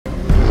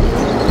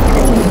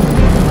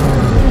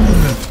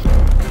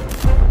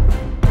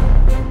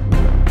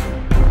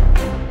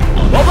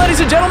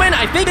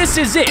I think this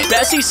is it.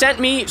 Bessie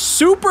sent me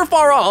super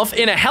far off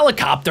in a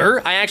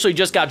helicopter. I actually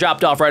just got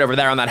dropped off right over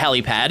there on that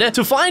helipad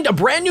to find a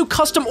brand new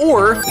custom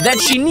ore that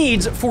she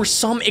needs for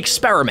some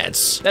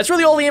experiments. That's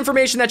really all the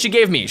information that she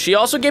gave me. She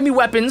also gave me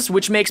weapons,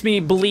 which makes me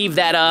believe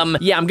that,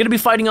 yeah, I'm gonna be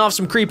fighting off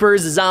some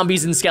creepers,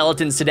 zombies, and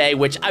skeletons today,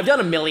 which I've done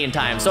a million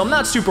times, so I'm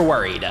not super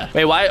worried.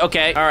 Wait, why?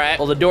 Okay, all right.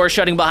 Well, the door's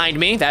shutting behind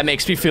me. That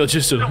makes me feel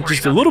just a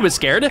little bit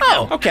scared.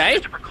 Oh,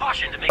 okay.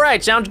 All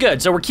right, sounds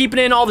good. So we're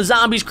keeping in all the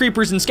zombies,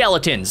 creepers, and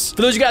skeletons.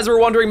 For those of you guys who are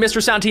wondering,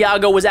 Mr.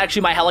 Santiago was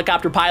actually my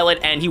helicopter pilot,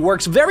 and he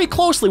works very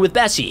closely with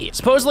Bessie.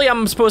 Supposedly,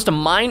 I'm supposed to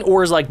mine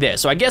ores like this,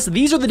 so I guess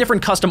these are the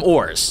different custom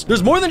ores.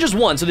 There's more than just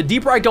one, so the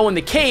deeper I go in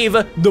the cave,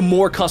 the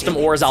more custom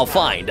ores I'll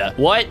find.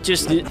 What?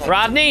 Just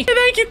Rodney?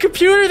 Thank you,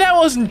 computer. That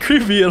wasn't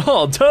creepy at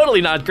all.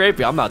 Totally not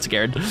creepy. I'm not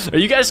scared. Are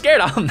you guys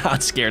scared? I'm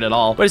not scared at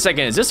all. Wait a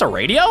second. Is this a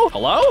radio?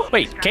 Hello?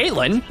 Wait,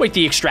 Caitlin? Wait,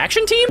 the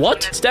extraction team?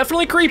 What? It's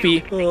definitely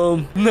creepy.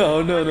 No.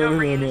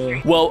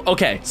 Well,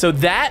 okay. So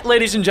that,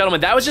 ladies and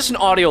gentlemen, that was just an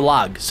audio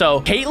log.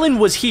 So Caitlin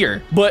was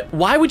here, but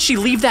why would she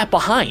leave that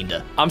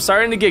behind? I'm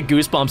starting to get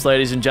goosebumps,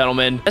 ladies and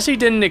gentlemen. Bessie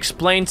didn't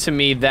explain to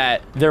me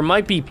that there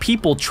might be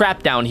people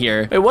trapped down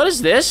here. Wait, what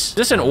is this? Is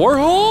this an ore?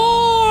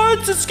 Oh,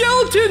 it's a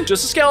skeleton.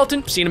 Just a skeleton.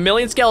 I've seen a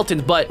million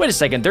skeletons, but wait a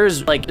second.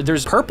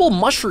 There's purple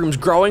mushrooms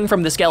growing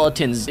from the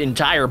skeleton's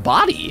entire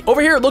body.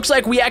 Over here, it looks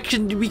like we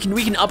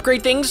can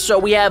upgrade things. So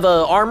we have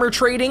armor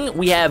trading,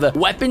 we have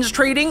weapons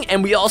trading,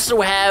 and we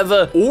also have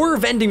ore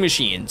vending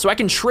machine. So I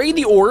can trade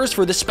the ores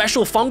for the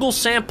special fungal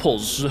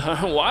samples.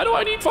 Why do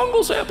I need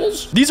fungal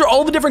samples? These are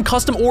all the different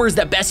custom ores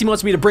that Bessie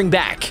wants me to bring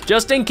back.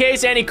 Just in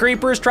case any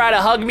creepers try to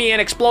hug me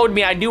and explode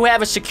me, I do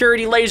have a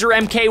security laser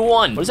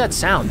MK1. What does that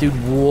sound, dude?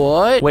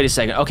 What? Wait a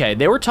second. Okay,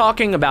 they were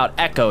talking about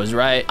echoes,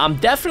 right? I'm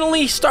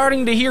definitely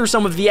starting to hear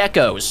some of the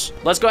echoes.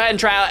 Let's go ahead and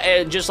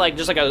try just like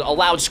a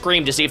loud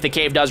scream to see if the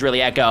cave does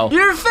really echo.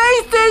 Your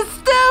face is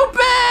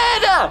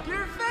stupid!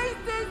 Your face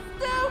is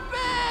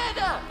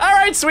stupid! All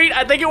right, sweet.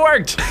 I think it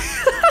worked.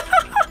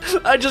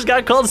 I just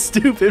got called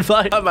stupid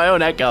by my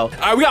own echo. All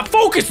right, we got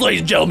focus, ladies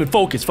and gentlemen.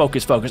 Focus.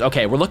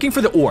 Okay, we're looking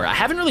for the ore. I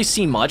haven't really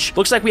seen much.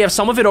 Looks like we have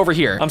some of it over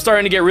here. I'm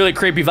starting to get really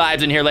creepy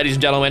vibes in here, ladies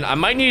and gentlemen. I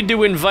might need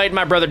to invite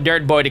my brother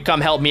Dirt Boy to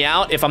come help me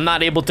out if I'm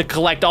not able to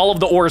collect all of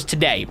the ores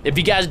today. If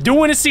you guys do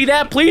want to see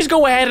that, please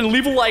go ahead and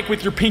leave a like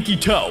with your pinky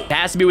toe. It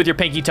has to be with your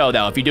pinky toe,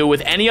 though. If you do it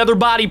with any other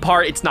body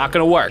part, it's not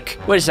gonna work.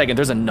 Wait a second,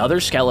 there's another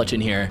skeleton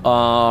here.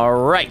 All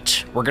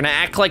right, we're gonna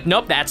act like,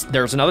 nope,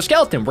 there's another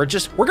skeleton. We're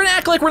gonna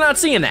act like we're not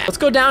seeing that. Let's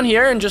go down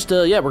here and just,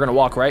 yeah, we're gonna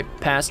walk right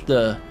past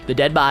the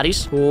dead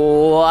bodies.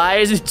 Why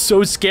is it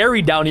so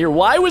scary down here?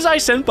 Why was I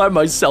sent by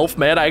myself,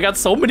 man? I got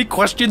so many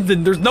questions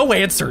and there's no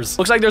answers.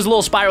 Looks like there's a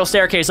little spiral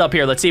staircase up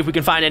here. Let's see if we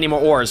can find any more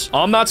ores.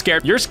 I'm not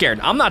scared. You're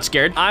scared. I'm not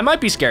scared. I might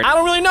be scared. I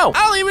don't really know.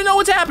 I don't even know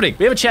what's happening.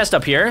 We have a chest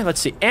up here.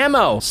 Let's see.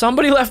 Ammo.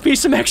 Somebody left me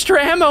some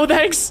extra ammo.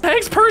 Thanks,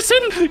 person.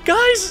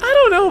 Guys, I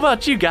don't know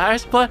about you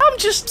guys, but I'm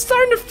just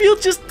starting to feel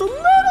just a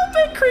little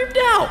bit creeped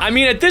out. I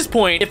mean, at this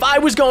point, if I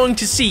was going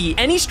to see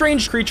any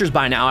strange creatures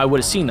by now, I would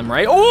have seen them,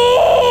 right?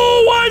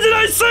 Oh, why did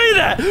I say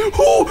that?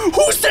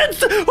 Who said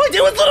it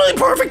was literally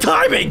perfect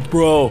timing.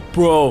 Bro,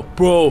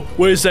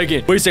 wait a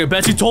second.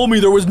 Bessie told me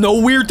there was no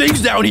weird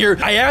things down here.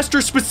 I asked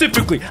her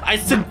specifically. I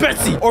said,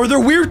 Bessie, are there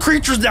weird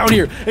creatures down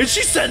here? And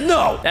she said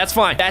no. That's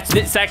fine.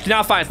 It's actually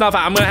not fine. It's not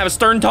fine. I'm gonna have a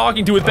stern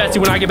talking to with Bessie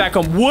when I get back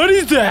home. What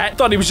is that? I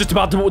thought he was just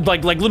about to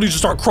like literally just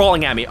start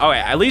crawling at me. All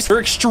right, at least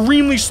they're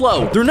extremely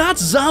slow. They're not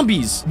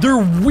zombies. They're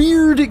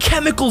weird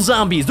chemical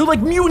zombies. They're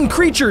like mutant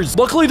creatures.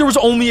 Luckily, there was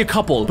only a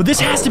couple, but this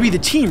has to be the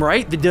team,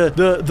 right?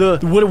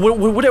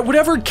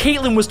 Whatever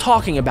Caitlin was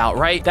talking about,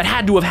 right? That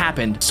had to have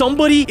happened.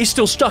 Somebody is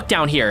still stuck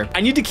down here.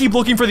 I need to keep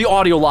looking for the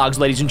audio logs,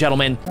 ladies and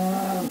gentlemen.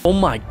 Oh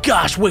my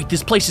gosh, wait,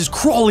 this place is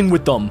crawling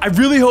with them. I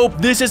really hope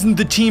this isn't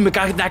the team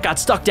that got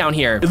stuck down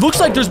here. It looks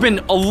like there's been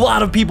a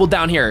lot of people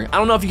down here. I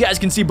don't know if you guys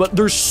can see, but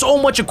there's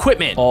so much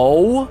equipment.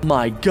 Oh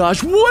my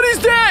gosh, what is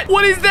that?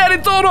 What is that?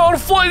 It's on all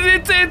four.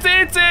 It's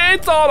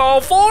on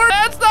all four.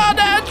 That's not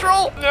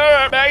natural.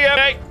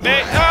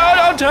 Oh,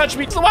 don't touch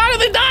me. So why do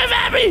they dive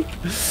at me?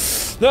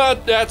 No,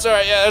 that's all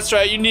right. Yeah, that's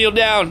right. You kneel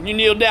down. You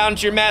kneel down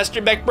to your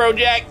master,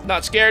 BeckBroJack.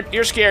 Not scared?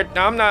 You're scared.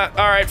 No, I'm not.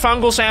 All right,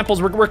 fungal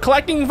samples. We're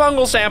collecting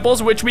fungal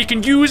samples, which we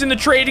can use in the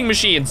trading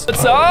machines.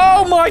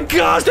 Oh my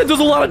gosh, that does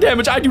a lot of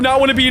damage. I do not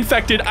want to be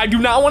infected. I do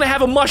not want to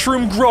have a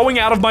mushroom growing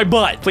out of my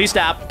butt. Please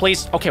stop,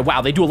 please. Okay,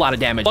 wow, they do a lot of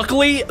damage.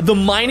 Luckily, the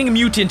mining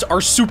mutants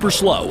are super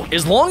slow.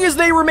 As long as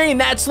they remain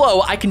that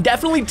slow, I can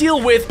definitely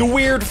deal with the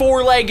weird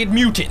four-legged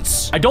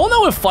mutants. I don't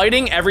know if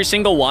fighting every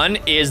single one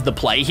is the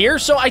play here,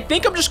 so I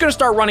think I'm just gonna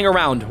start running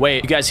around.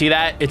 Wait, you guys see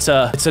that? It's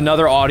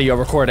another audio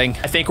recording.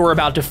 I think we're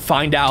about to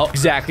find out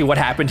exactly what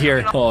happened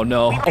here. Oh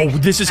no. Oh,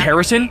 this is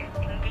Harrison?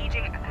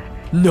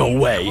 No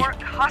way.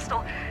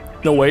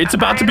 No way, it's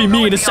about to be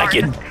me in a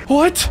second.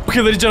 What?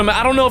 Okay, ladies and gentlemen,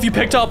 I don't know if you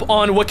picked up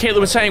on what Caitlin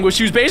was saying, but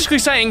she was basically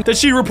saying that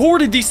she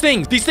reported these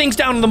things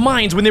down in the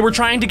mines when they were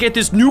trying to get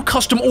this new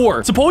custom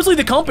ore. Supposedly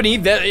the company,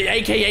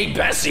 aka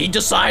Bessie,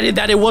 decided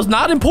that it was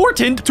not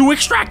important to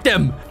extract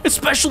them,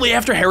 especially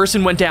after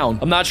Harrison went down.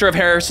 I'm not sure if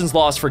Harrison's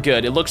lost for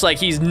good. It looks like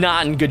he's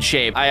not in good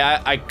shape.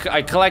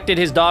 I collected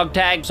his dog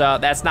tag, so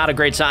that's not a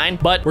great sign,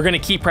 but we're gonna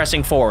keep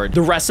pressing forward.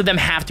 The rest of them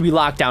have to be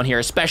locked down here,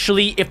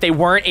 especially if they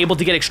weren't able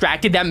to get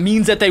extracted. That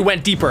means that they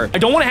went deeper. I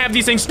don't want to have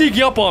these things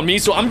sneaking up on me,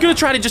 so I'm gonna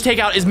try to just take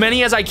out as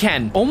many as I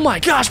can. Oh my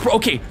gosh, bro.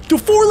 Okay, the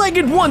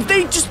four-legged ones,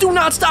 they just do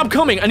not stop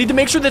coming. I need to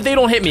make sure that they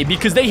don't hit me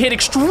because they hit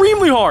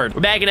extremely hard.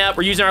 We're backing up.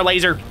 We're using our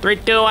laser. 3,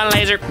 2, 1,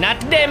 laser.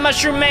 Not today,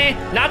 Mushroom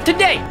Man. Not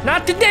today.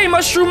 Not today,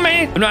 Mushroom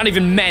Man. They're not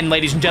even men,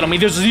 ladies and gentlemen.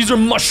 These are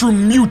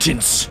mushroom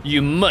mutants.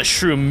 You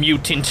mushroom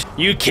mutant.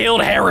 You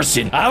killed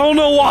Harrison. I don't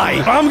know why.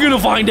 I'm gonna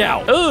find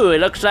out. Ooh, it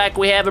looks like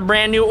we have a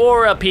brand new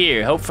ore up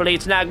here. Hopefully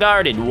it's not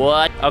guarded.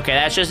 What? Okay,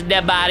 that's just a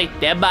dead body.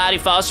 Dead body,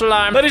 false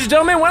alarm. Ladies and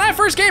gentlemen, when I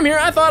first came here,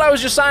 I thought I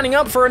was just signing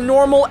up for a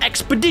normal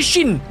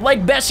expedition,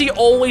 like Bessie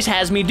always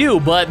has me do,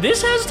 but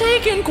this has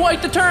taken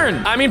quite the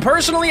turn. I mean,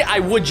 personally, I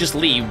would just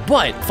leave,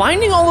 but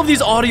finding all of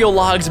these audio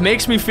logs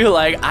makes me feel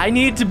like I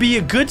need to be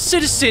a good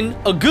citizen,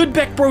 a good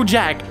BeckBro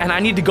Jack, and I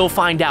need to go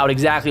find out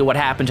exactly what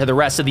happened to the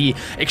rest of the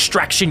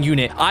extraction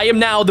unit. I am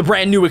now the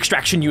brand new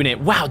extraction unit.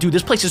 Wow, dude,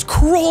 this place is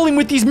crawling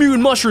with these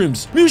mutant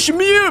mushrooms.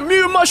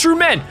 Mutant mushroom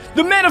men.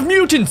 The men of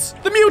mutants.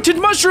 The mutant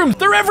mushrooms.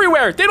 They're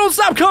everywhere. They don't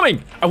stop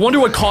coming. I wonder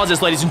what caused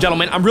this, ladies and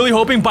gentlemen. I'm really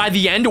hoping by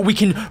the end we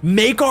can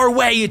make our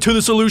way to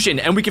the solution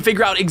and we can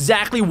figure out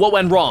exactly what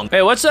went wrong.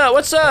 Hey, what's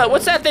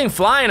that thing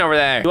flying over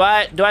there? Do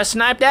I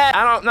snipe that?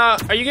 I don't know.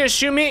 Are you gonna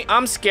shoot me?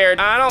 I'm scared.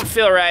 I don't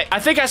feel right. I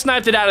think I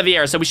sniped it out of the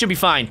air, so we should be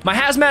fine. My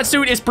hazmat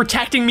suit is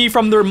protecting me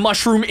from their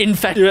mushroom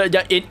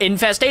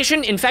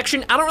infestation?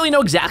 Infection? I don't really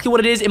know exactly what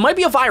it is. It might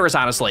be a virus,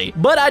 honestly,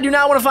 but I do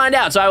not want to find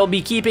out, so I will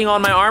be keeping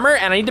on my armor,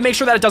 and I need to make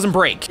sure that it doesn't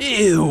break.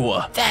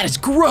 Ew, that is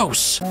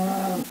gross.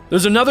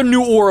 There's another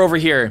new ore over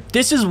here.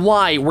 This is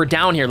why we're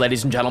down here,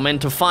 ladies and gentlemen,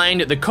 to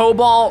find the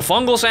cobalt,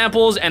 fungal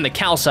samples, and the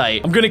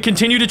calcite. I'm gonna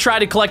continue to try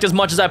to collect as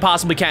much as I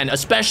possibly can,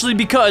 especially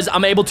because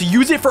I'm able to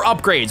use it for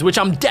upgrades, which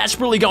I'm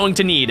desperately going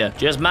to need.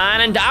 Just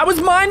minding. I was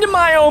minding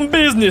my own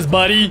business,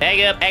 buddy. Hey,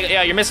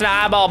 yo, you're missing an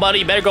eyeball, buddy.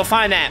 You better go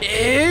find that.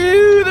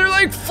 Ew, they're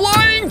like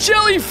flying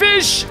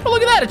jellyfish. Oh,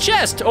 look at that, a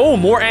chest. Oh,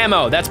 more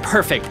ammo. That's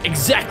perfect.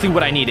 Exactly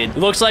what I needed. It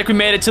looks like we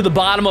made it to the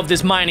bottom of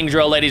this mining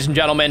drill, ladies and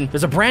gentlemen.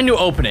 There's a brand new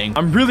opening.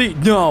 I'm really,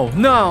 no.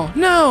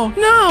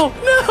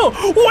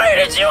 Where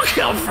did you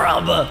come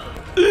from?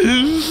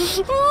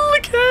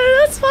 Okay,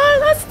 that's fine.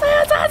 That's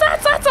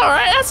all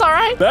right. That's all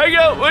right. Back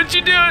up. What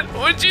you doing?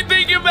 What you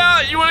thinking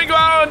about? You want to go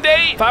out on a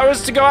date? If I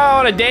was to go out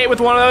on a date with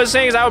one of those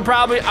things, I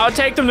would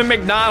take them to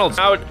McDonald's.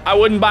 I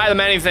wouldn't buy them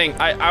anything.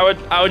 I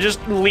would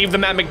just leave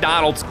them at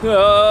McDonald's.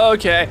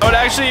 Okay. I would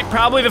actually,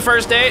 probably the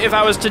first date, if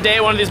I was to date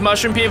one of these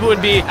mushroom people,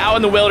 would be out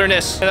in the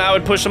wilderness, and I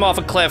would push them off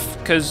a cliff,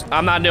 because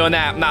I'm not doing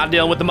that. I'm not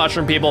dealing with the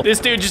mushroom people. This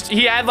dude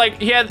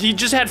he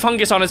just had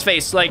fungus on his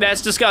face. Like,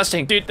 that's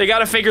disgusting. Dude, they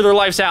gotta figure their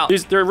lives out.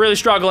 They're really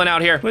struggling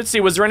out here. Let's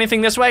see, was there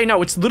anything this way?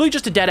 No, it's literally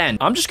just a dead end.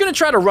 I'm just gonna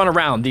try to run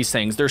around these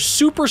things. They're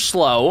super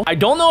slow. I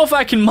don't know if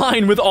I can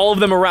mine with all of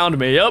them around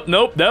me. Yep,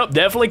 nope,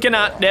 definitely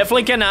cannot.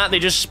 Definitely cannot. They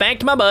just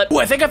spanked my butt. Oh,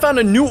 I think I found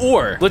a new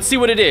ore. Let's see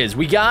what it is.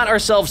 We got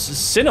ourselves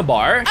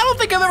Cinnabar. I don't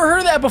think I've ever heard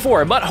of that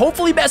before, but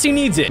hopefully Bessie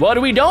needs it.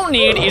 What we don't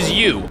need is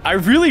you. I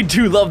really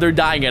do love their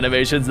dying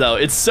animations, though.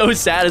 It's so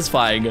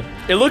satisfying.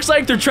 It looks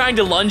like they're trying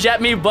to lunge at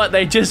me, but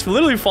they just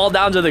literally fall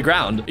down to the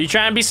ground. You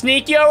trying to be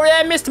sneaky over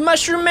there, Mr.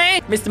 Mushroom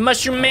Man? Mr.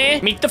 Mushroom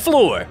Man? Meet the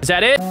floor. Is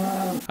that it?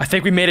 I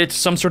think we made it to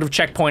some sort of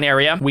checkpoint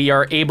area. We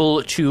are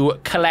able to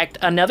collect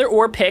another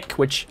ore pick,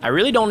 which I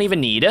really don't even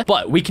need,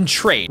 but we can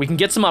trade. We can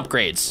get some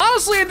upgrades.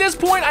 Honestly, at this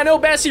point, I know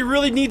Bessie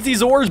really needs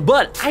these ores,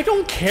 but I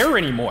don't care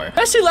anymore.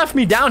 Bessie left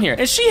me down here,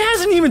 and she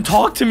hasn't even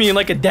talked to me in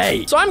like a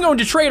day. So I'm going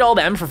to trade all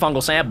them for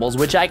fungal samples,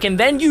 which I can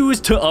then use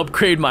to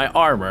upgrade my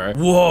armor.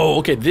 Whoa,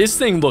 okay, this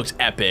thing looks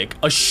epic.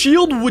 A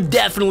shield would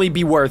definitely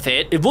be worth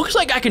it. It looks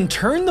like I can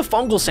turn the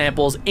fungal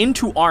samples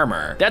into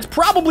armor. That's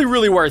probably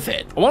really worth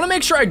it. I want to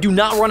make sure I do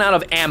not run out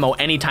of ammo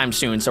anytime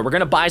soon, so we're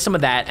gonna buy some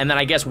of that, and then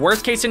I guess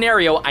worst case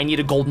scenario, I need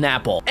a golden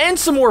apple. And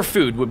some more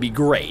food would be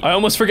great. I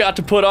almost forgot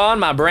to put on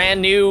my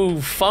brand new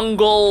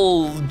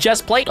fungal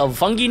chest plate of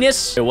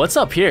funginess. Hey, what's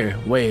up here?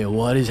 Wait,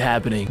 what is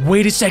happening?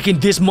 Wait a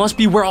second, this must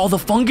be where all the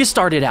fungus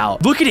started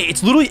out. Look at it,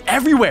 it's literally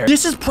everywhere.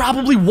 This is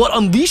probably what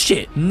unleashed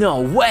it. No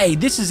way,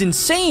 this is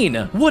insane.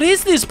 What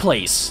is this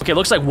place? Okay,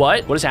 looks like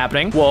what? What is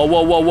happening? Whoa.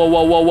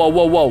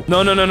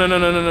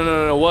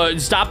 No.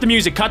 What? Stop the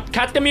music.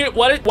 Cut the music.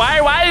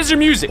 Why is there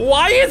music? Why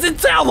Why does it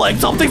sound like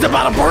something's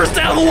about to burst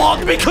out of the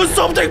wall? Because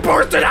something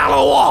bursted out of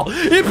the wall.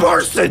 It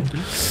bursted.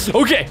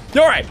 Okay,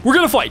 all right, we're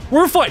gonna fight.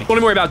 We're fighting.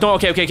 Don't worry about it.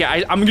 Don't,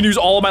 okay. I'm gonna use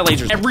all of my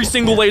lasers. Every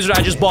single laser that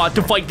I just bought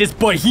to fight this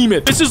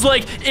behemoth. This is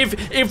like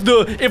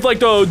if like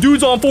the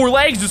dudes on 4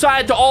 legs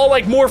decided to all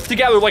like morph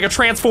together like a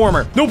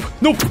transformer. Nope.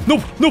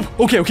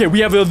 Okay, we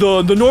have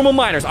the normal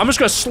miners. I'm just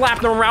gonna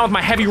slap them around with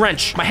my heavy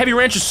wrench. My heavy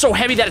wrench is so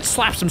heavy that it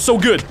slaps them so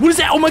good. What is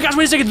that? Oh my gosh,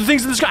 wait a second. The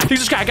thing's in the sky.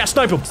 I gotta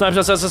snipe him.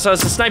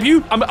 Snipe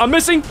you. I'm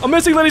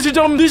missing, ladies and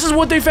gentlemen. This is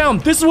what they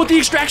found. This is what the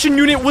extraction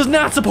unit was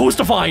not supposed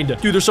to find.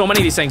 Dude, there's so many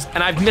of these things,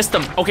 and I've missed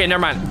them. Okay, never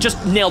mind.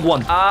 Just nailed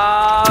one.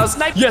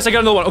 Snipe. Yes, I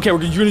got another one. Okay, we're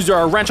gonna use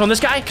our wrench on this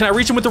guy. Can I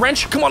reach him with the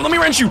wrench? Come on, let me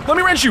wrench you.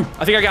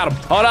 I think I got him.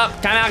 Hold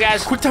up. Time out,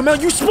 guys. Quick time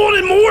out. You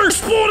spawned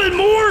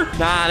more.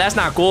 Nah, that's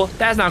not cool.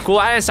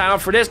 I didn't sign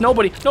up for this.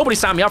 Nobody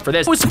signed me up for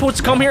this. I was supposed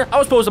to come here. I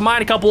was supposed to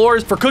mine a couple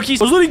ores for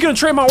cookies. I was literally gonna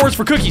trade my ores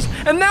for cookies,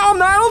 and now I'm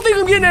not. I don't think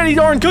I'm getting any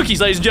darn cookies,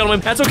 ladies and gentlemen.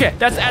 That's okay.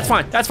 That's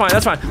fine.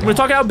 I'm gonna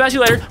talk out with Bessie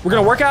later. We're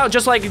gonna work out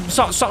just like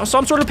some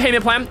sort of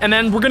payment plan, and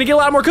then we're gonna get a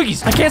lot more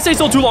cookies. I can't stay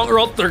still too long, or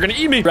else they're gonna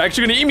eat me. They're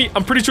actually gonna eat me.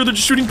 I'm pretty sure they're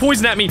just shooting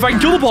poison at me. If I can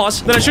kill the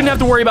boss, then I shouldn't have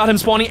to worry about him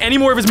spawning any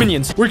more of his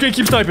minions. We're gonna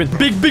keep sniping.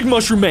 Big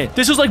mushroom man.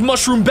 This is like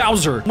Mushroom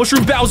Bowser.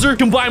 Mushroom Bowser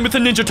combined with a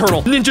Ninja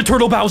Turtle. Ninja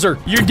Turtle Bowser.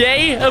 Your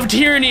day of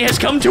tyranny has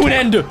come to an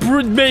end.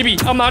 Maybe.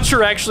 I'm not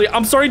sure, actually.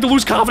 I'm starting to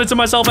lose confidence in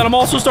myself, and I'm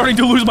also starting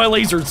to lose my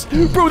lasers.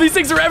 Bro, these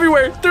things are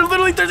everywhere.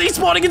 They're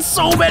spawning in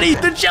so many.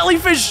 The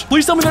jellyfish.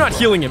 Please tell me they're not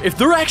healing him. If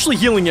they're actually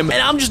healing him,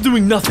 and I'm just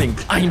doing nothing,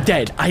 I am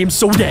dead. I am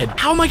so dead.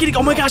 How am I getting?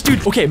 Oh my gosh,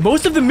 dude. Okay,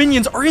 most of the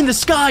minions are in the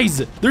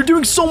skies. They're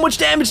doing so much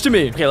damage to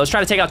me. Okay, let's try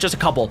to take out just a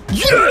couple.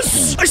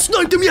 Yes! I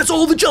sniped him. Yes,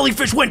 all the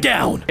jellyfish went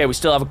down. Okay, we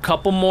still have a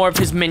couple more of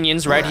his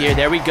minions right here.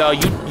 There we go.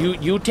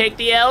 You take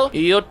the L.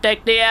 You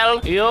take the L.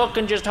 You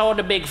can just hold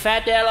a big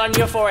fat L on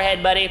your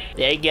forehead, buddy.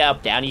 There you go.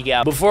 Down you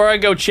go. Before I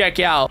go check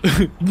out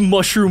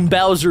Mushroom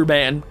Bowser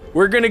Man,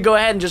 we're gonna go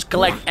ahead and just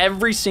collect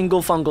every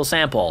single fungal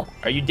sample.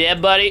 Are you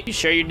dead, buddy? You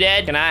sure you're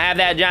dead? Can I have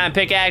that giant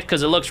pickaxe?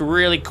 Because it looks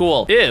really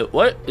cool. Ew,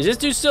 what? Is this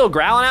dude still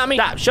growling at me?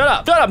 Stop, shut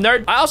up,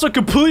 nerd. I also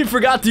completely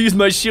forgot to use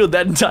my shield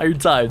that entire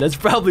time. That's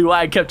probably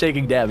why I kept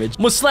taking damage.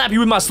 I'm gonna slap you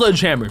with my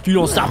sledgehammer if you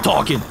don't stop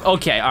talking.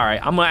 Okay, all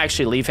right, I'm gonna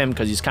actually leave him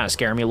because he's kind of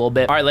scaring me a little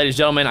bit. All right, ladies and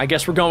gentlemen, I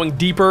guess we're going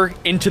deeper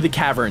into the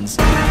caverns.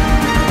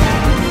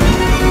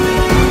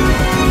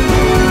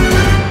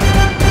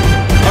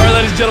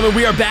 Ladies and gentlemen,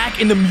 we are back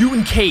in the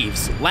mutant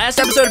caves. Last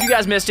episode, if you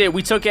guys missed it,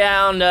 we took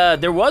down,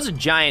 there was a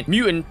giant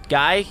mutant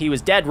guy. He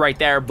was dead right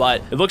there,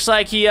 but it looks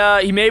like he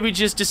maybe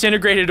just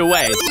disintegrated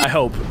away, I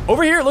hope.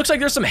 Over here, it looks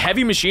like there's some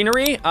heavy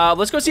machinery.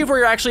 Let's go see if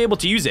we're actually able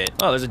to use it.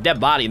 Oh, there's a dead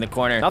body in the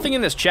corner. Nothing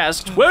in this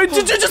chest. Wait,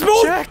 just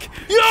move! Jack!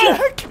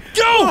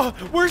 Go! Oh,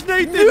 where's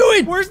Nathan? Do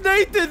it! Where's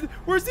Nathan?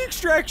 Where's the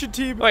extraction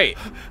team? Wait,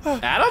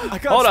 Adam? I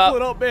got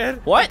split up, man.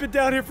 What? I've been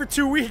down here for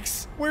 2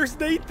 weeks. Where's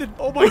Nathan?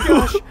 Oh my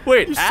gosh.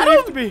 Wait, you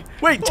Adam? saved me.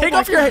 Wait, take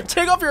off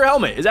your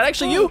helmet. Is that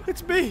actually you?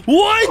 It's me.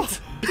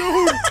 What?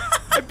 Oh, dude,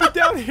 I've been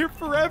down here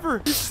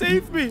forever. You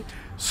saved me.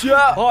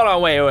 Hold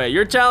on, wait.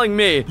 You're telling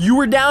me you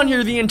were down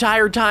here the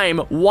entire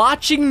time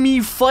watching me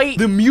fight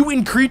the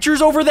mutant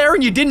creatures over there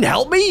and you didn't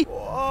help me?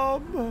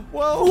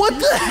 Well, what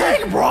the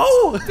heck,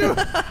 bro? Dude,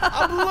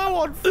 I'm low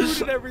on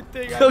food and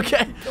everything.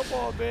 Okay. Come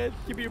on, man.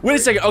 Give me a break. Wait a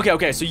second.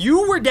 Okay. So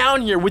you were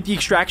down here with the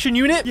extraction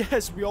unit?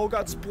 Yes, we all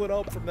got split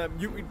up from that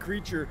mutant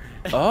creature.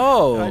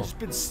 Oh. And I've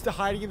just been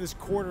hiding in this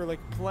corner like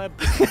pleb.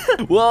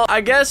 Well,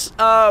 I guess,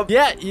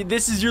 yeah,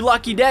 this is your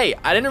lucky day.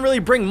 I didn't really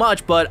bring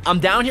much, but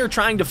I'm down here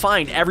trying to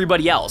find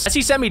everybody else.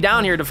 He sent me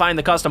down here to find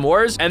the custom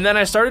ores, and then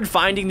I started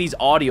finding these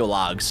audio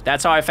logs.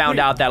 That's how I found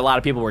out that a lot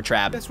of people were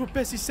trapped. That's what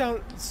Bessie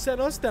sent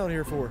us down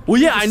here for.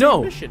 Well, yeah, I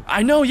know.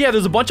 I know, yeah,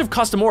 there's a bunch of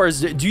custom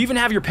ores. Do you even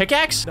have your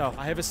pickaxe? No,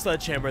 I have a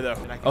sledgehammer, though,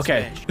 and I can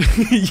okay.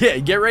 smash. Yeah,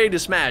 get ready to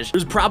smash.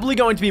 There's probably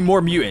going to be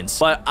more mutants,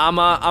 but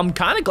I'm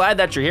kind of glad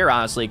that you're here,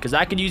 honestly, because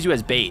I could use you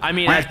as bait. I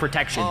mean, as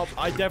protection.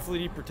 I definitely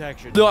need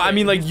protection. No, I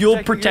mean, like,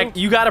 you'll protect,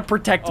 you gotta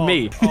protect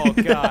me. Oh,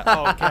 God.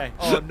 Oh, okay.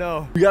 Oh,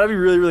 no. You gotta be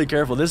really, really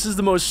careful. This is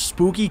the most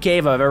spooky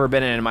cave I've ever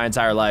been in my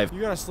entire life.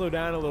 You gotta slow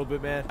down a little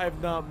bit, man. I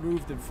have not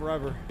moved in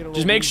forever.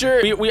 Just make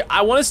sure,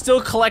 I want to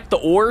still collect the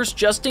ores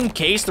just in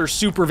case they're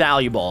super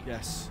valuable.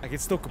 Yes, I can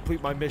still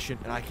complete my mission,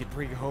 and I can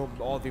bring home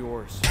all the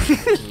ores.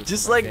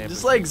 just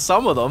like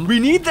some of them. We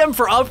need them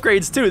for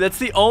upgrades, too. That's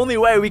the only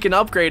way we can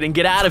upgrade and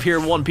get out of here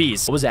in one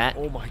piece. What was that?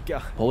 Oh, my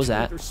God. What was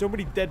that? There's so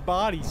many dead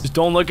bodies. Just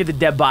don't look at the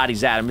dead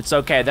bodies, Adam. It's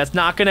okay. That's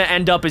not gonna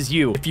end up as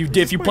you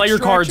if you play your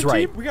cards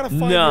right. We gotta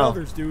find the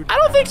others, dude. I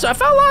don't think so. I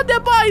found a lot of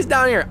dead bodies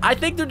down here. I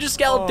think they're just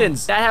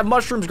skeletons that have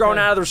mushrooms growing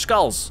out of their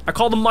skulls. I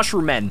call them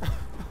mushroom men.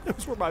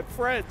 Those were my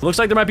friends. Looks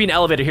like there might be an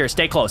elevator here.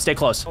 Stay close. Stay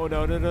close. Oh,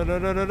 no.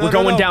 We're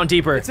going down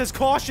deeper. It says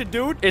caution,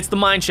 dude. It's the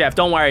mine shaft.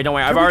 Don't worry.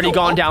 I've already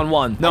gone down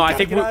one. No, I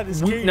think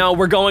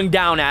we're going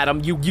down,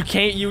 Adam. You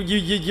can't.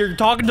 You're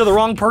talking to the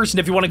wrong person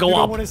if you want to go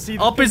up.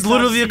 Up is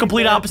literally the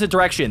complete opposite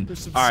direction. There's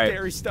some All right.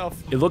 scary stuff.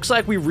 It looks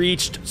like we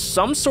reached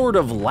some sort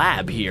of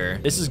lab here.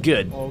 This is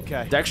good.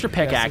 Okay. The extra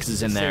pickaxe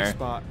is in there.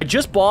 Spot. I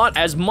just bought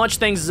as much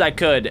things as I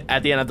could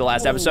at the end of the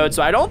last episode,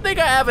 so I don't think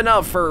I have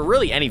enough for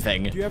really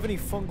anything. Do you have any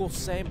fungal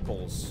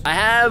samples? I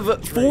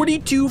have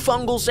 42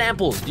 fungal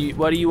samples.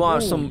 What do you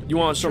want? Ooh, You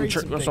want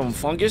some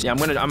fungus? Yeah,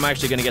 I'm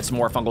actually gonna get some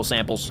more fungal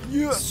samples.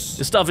 Yes.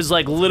 This stuff is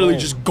like literally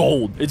just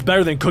gold. It's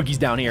better than cookies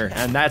down here,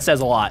 and that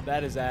says a lot.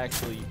 That is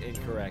actually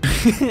incorrect.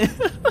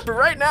 But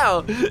right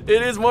now, it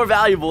is more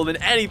valuable than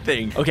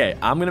anything. Okay,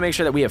 I'm gonna make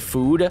sure that we have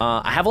food.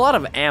 I have a lot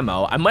of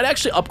ammo. I might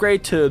actually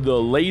upgrade to the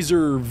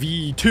laser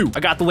V2. I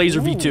got the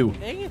laser V2.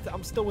 Dang it,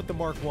 I'm still with the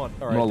Mark 1.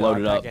 All right, I'm gonna load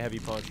it up. A heavy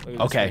punch.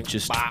 Okay,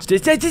 just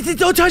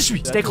don't touch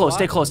me. Stay close.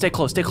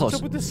 What's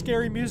up with the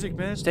scary music,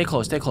 man? Stay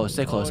close.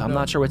 I'm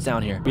not sure what's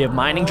down here. We have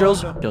mining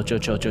drills.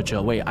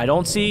 Chill. Wait, I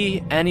don't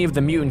see any of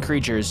the mutant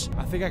creatures.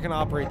 I think I can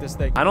operate this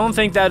thing. I don't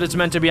think that it's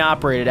meant to be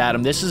operated,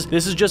 Adam. This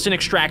is just an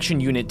extraction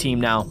unit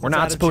team now. We're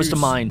not supposed to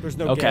mine. There's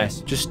no okay,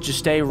 gas. just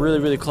stay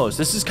really close.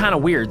 This is kind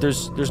of weird.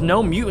 There's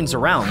no mutants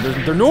around.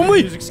 They're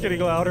normally. Music's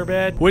getting louder,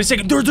 man. Wait a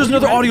second. There's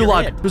another audio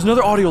log. There's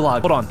another audio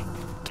log. Hold on.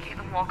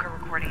 Caitlin Walker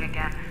recording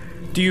again.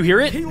 Do you hear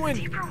it? The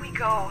deeper we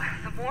go,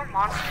 the more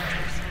monsters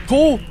there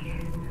Cool. seem to be.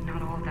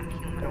 Not all of them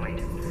humanoid.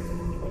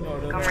 No.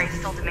 Montgomery's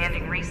still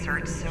demanding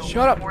research, so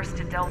Shut up. we're forced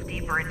to delve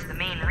deeper into the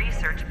main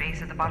research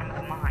base at the bottom of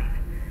the mine.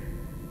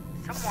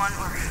 Someone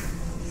or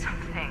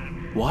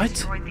something What?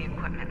 destroyed the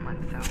equipment link,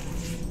 though.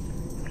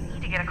 We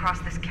need to get across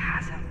this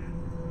chasm.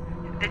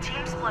 The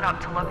team split up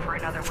to look for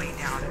another way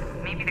down.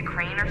 Maybe the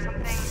crane or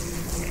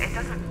something. It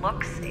doesn't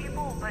look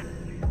stable, but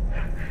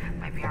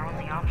might be our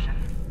only option.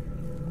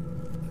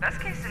 Best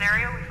case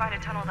scenario, we find a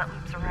tunnel that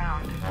loops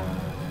around.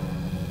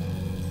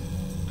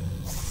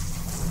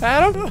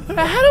 Adam?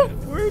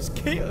 Where's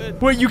Caitlin?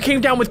 Wait, you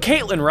came down with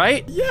Caitlin,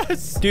 right?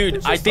 Yes.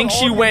 Dude, I think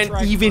she went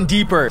even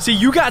deeper. See,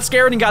 you got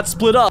scared and got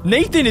split up.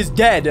 Nathan is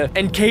dead,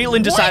 and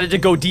Caitlin decided to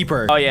go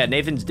deeper. Oh yeah,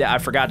 Nathan's dead. I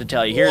forgot to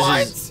tell you.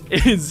 Here's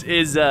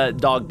his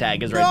dog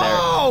tag is right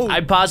there. I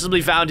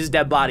possibly found his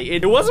dead body.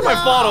 It wasn't my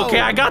fault,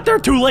 okay? I got there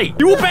too late.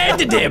 You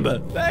abandoned him.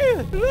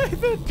 Nathan.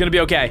 It's gonna be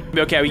okay.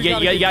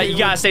 You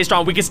gotta stay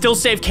strong. We can still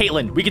save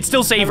Caitlin. We can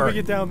still save her. We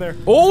get down there.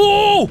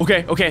 Oh!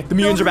 Okay. The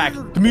mutants are back.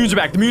 The mutants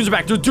are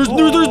back.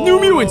 There's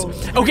new mutants.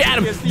 Okay,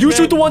 Adam, you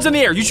shoot the ones in the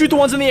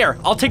air.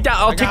 I'll take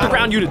the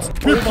ground units.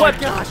 Oh my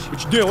gosh.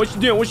 What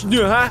you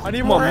doing, huh? I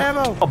need more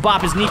ammo. I'll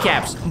bop his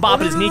kneecaps.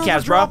 His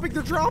kneecaps, bro.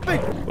 They're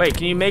dropping. Wait,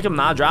 can you make them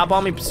not drop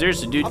on me?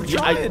 Seriously, dude. I'm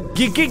trying.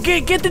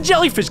 Get the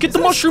jellyfish. Get the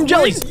mushroom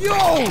jellies. Yo!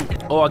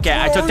 Oh, okay.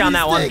 I took down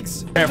that one.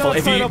 Things. Careful.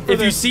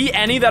 If you see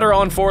any that are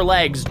on 4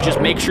 legs, just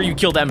make sure you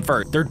kill them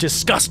first. They're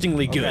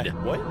disgustingly good.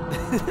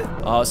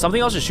 What? Something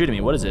else is shooting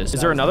me. What is this?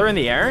 Is there another in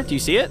the air? Do you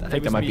see it? I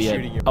think that might be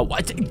it. Oh,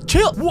 what?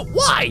 Chill.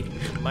 Why?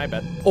 My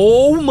bad.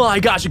 Oh my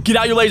gosh. Get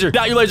out your laser.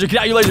 Get out your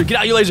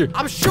laser.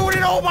 I'm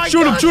shooting. Oh my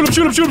Shoot him.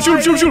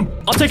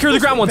 God. I'll take care of the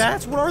ground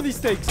ones. What are these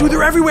things? Dude,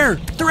 they're everywhere.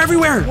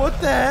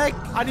 What the heck?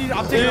 I'm taking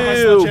out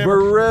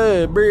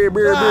my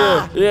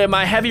sledgehammer. Yeah,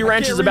 my heavy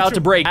wrench is about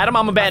to break. Adam,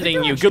 I'm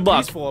abandoning you. Good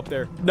luck. Peaceful up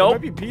there. Nope. It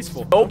might be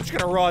peaceful. Nope. I'm just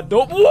gonna run.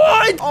 Nope.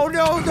 What? Oh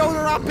no,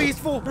 they're not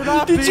peaceful.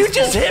 Did you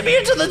just hit me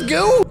into the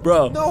goo?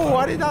 Bro. No,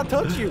 I did not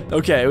touch you.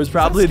 Okay, it was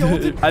probably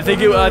I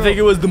think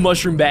it was the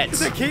mushroom bats.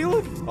 Is it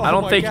Caitlin? I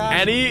don't think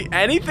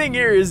anything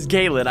here is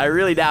Caitlin. I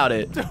really doubt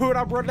it. Dude,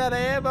 I'm running out of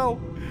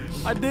ammo.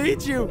 I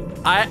need you.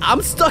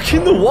 I'm stuck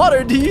in the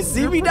water. Do you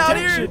see me down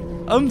here?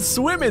 I'm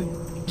swimming.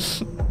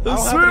 I'm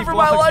swimming for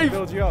my life.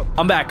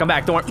 I'm back.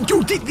 Don't worry.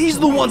 Dude, these are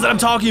the ones that I'm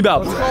talking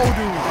about. Let's go,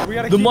 dude. We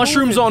gotta the keep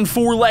mushrooms moving. on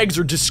 4 legs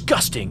are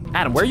disgusting.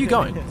 Adam, where are you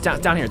going?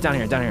 Down here.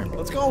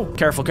 Let's go.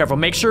 Careful.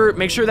 Make sure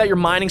that you're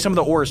mining some of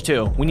the ores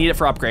too. We need it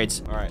for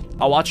upgrades. All right.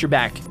 I'll watch your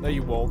back. No,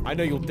 you won't. I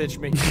know you'll ditch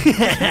me.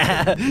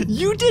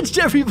 You ditched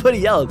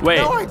everybody else. Wait.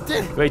 No, I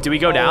didn't. Wait, do we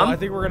go down? I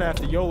think we're gonna have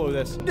to YOLO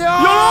this.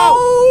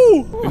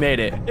 No! We made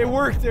it. It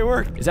worked.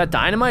 Is that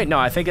dynamite? No,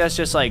 I think that's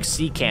just like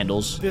sea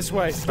candles. This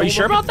way. Are you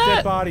sure about that?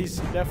 Dead bodies.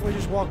 Definitely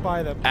just walk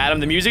by them. Adam,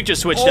 the music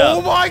just switched up.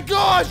 Oh my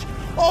gosh!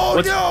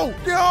 Oh no!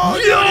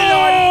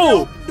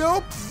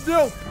 Nope!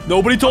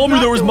 Nobody told me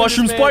there was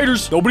mushroom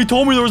spiders. Nobody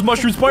told me there was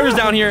mushroom spiders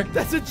down here.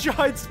 That's a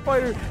giant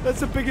spider. That's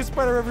the biggest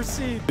spider I've ever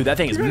seen. Dude, that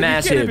thing is You're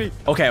gonna be kidding me.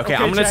 massive. Okay,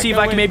 I'm gonna Jack, see if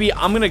I can maybe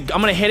I'm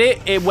gonna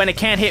hit it when it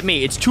can't hit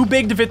me. It's too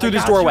big to fit through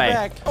this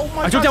doorway. Oh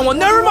my I took down one.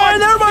 Never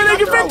mind. They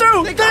can fit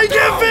through. They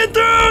can fit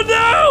through.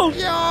 No.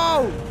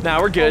 Yo! Nah,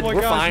 we're good. Oh my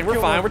We're gosh, fine. you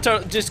We're fine. We're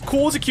just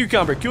cool as a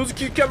cucumber. Cool as a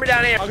cucumber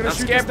down here. I'm gonna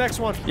shoot this next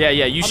one. Yeah,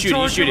 you shoot it.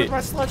 You shoot with it.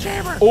 my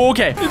sledgehammer.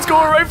 Okay, it's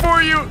going right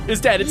for you.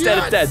 It's dead. It's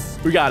dead.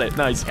 We got it.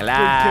 Nice. Good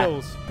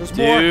kills. There's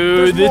more.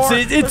 Dude, There's more.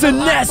 it's There's a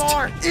lot nest.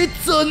 more.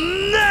 It's a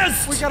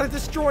nest. We gotta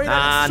destroy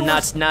Ah, that.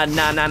 nuts,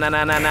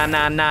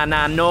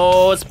 nah,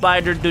 no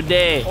spider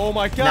today. Oh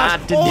my gosh. Not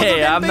Oh, they're today.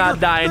 getting I'm not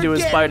bigger. dying to a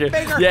They're spider.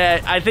 getting bigger.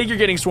 Yeah, I think you're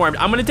getting swarmed.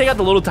 I'm gonna take out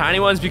the little tiny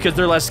ones because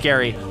they're less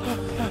scary.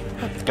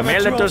 Come here,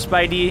 little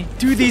Spidey.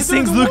 Dude, these They're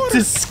in things the look water.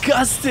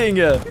 disgusting.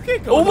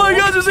 can't go Oh in the my water.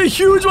 god, there's a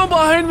huge one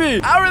behind me.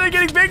 How are they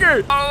getting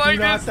bigger? I don't like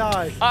Do not this.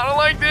 die. I don't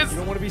like this. You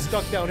don't want to be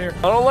stuck down here.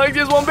 I don't like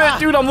this one bit.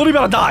 Dude, I'm literally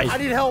about to die. I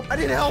need help. I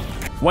need help.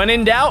 When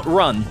in doubt,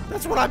 run.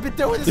 That's what I've been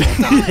doing this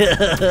whole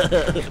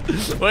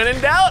time. When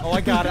in doubt, Oh,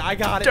 I got it. I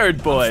got it.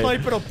 Dirt boy. I'm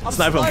sniping him. I'm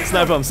Snipe him, sniping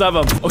snipe him, snipe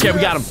him. Okay,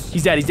 we got him. Yes.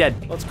 He's dead, he's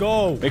dead. Let's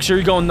go. Make sure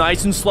you're going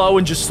nice and slow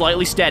and just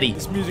slightly steady.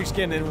 This music's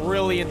getting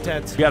really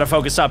intense. You gotta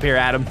focus up here,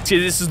 Adam. See,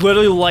 this is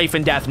literally life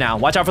and death now.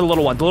 Watch out for the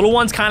little one. The little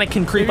ones kind of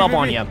can creep up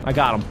on you. I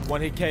got him.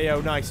 One hit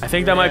KO. Nice. I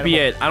think that might be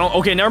it. I don't.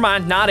 Okay, never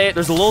mind. Not it.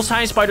 There's a little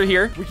tiny spider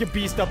here. We can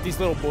beast up these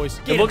little boys.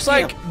 It looks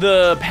like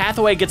the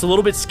pathway gets a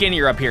little bit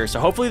skinnier up here,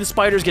 so hopefully the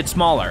spiders get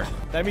smaller.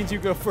 That means you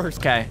go first.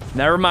 Okay,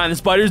 never mind. The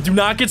spiders do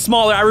not get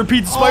smaller. I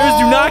repeat, the spiders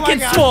do not my get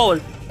God.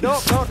 smaller. No.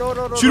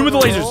 Shoot him with the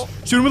lasers.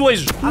 Shoot him with the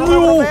lasers. I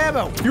don't have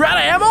enough ammo. You're out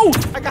of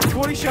ammo? I got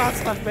 20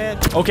 shots left, man.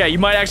 Okay, you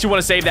might actually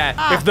want to save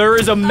that. If there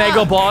is a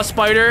mega boss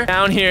spider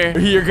down here,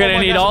 you're gonna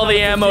my need gosh, all the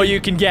another ammo 15.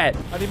 you can get.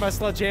 I need my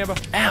sledgehammer.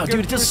 Ow, I'm dude, gonna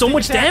it do does a so sneak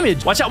much attack.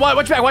 damage. Watch out,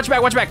 watch back, watch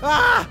back, watch back.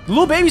 Ah! The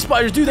little baby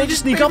spiders, dude, they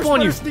just sneak up on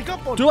you. Sneak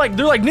up on They're like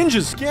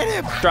ninjas. Get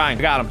him. Trying,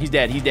 got him. He's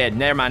dead, he's dead.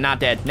 Never mind, not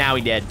dead. Now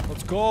he dead.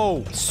 Let's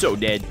go. So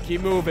dead.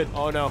 Keep moving.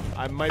 Oh no,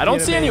 I might. I don't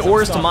see any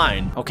ores to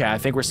mine. Okay, I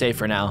think we're safe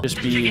for now. Just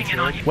be.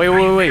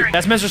 Wait.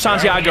 That's Mr.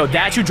 Santiago.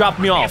 That's who dropped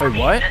me off. Wait,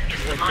 what?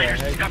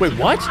 Wait,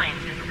 what?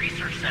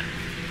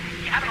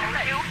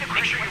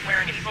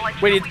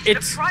 Wait,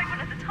 it's.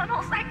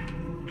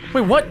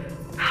 Wait, what?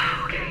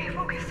 Okay,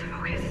 focus.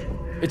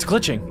 It's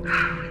glitching. We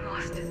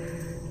lost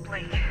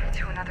Blake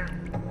to another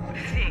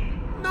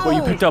thing. No. Wait,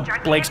 you picked up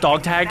Blake's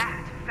dog tag?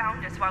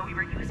 Found us while we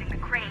were using the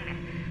crane.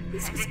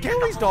 This And is it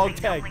Kelly's did the whole dog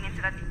thing tag. tumbling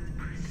into that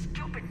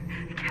stupid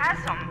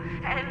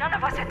chasm, and none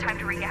of us had time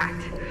to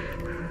react.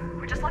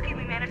 We're just lucky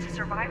we managed to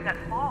survive that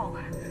fall.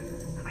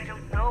 I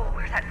don't know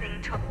where that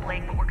thing took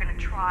Blake, but we're gonna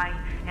try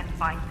and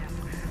find him.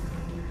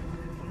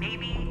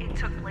 Maybe it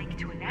took Blake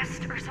to a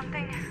nest or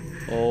something.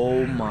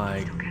 Oh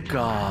my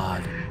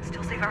god.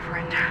 Still save our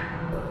friend.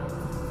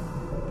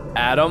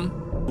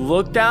 Adam,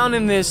 look down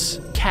in this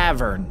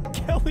cavern.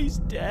 Kelly's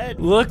dead.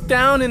 Look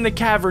down in the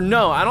cavern.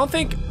 No, I don't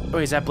think.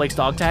 Wait, is that Blake's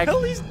dog tag?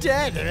 Kelly's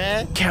dead,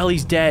 man.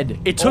 Kelly's dead.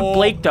 It took Oh.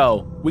 Blake,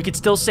 though. We could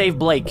still save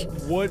Blake.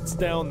 What's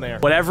down there?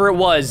 Whatever it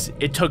was,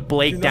 it took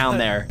Blake down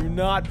there. Do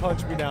not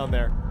punch me down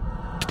there.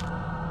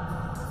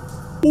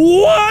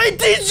 What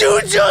did you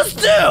just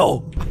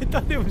do? I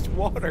thought it was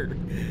water.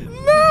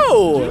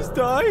 No. Just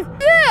die? Yeah,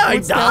 I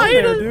What's down died.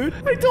 there, dude?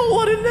 I don't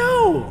want to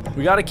know.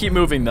 We gotta keep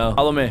moving, though.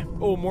 Follow me.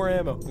 Oh, more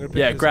ammo. I'm gonna pick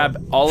Yeah, this grab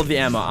up. all of the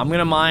ammo. I'm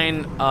gonna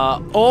mine.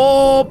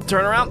 Oh,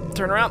 turn around. No,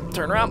 Turn around.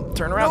 It's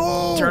Turn a around.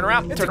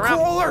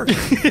 crawler.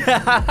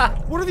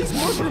 What are these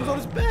mushrooms on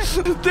his back?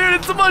 Dude,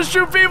 it's the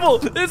mushroom people.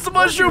 It's the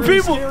mushroom Really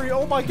people. scary.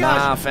 Oh my gosh.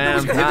 Nah, No, fam.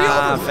 he's gonna hit me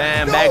Nah, over.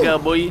 fam. No. Back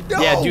up, boy.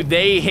 No. Yeah, dude,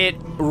 they hit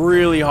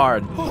really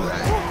hard.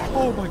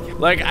 Oh my god.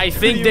 Like, I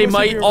think Video they was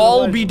might here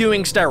all for be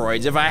doing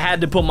steroids. If I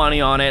had to put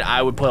money on it,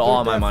 I would put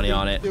all my money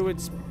on it. Doing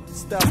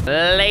stuff.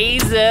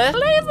 Laser.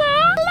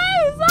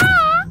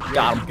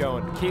 Got him. Keep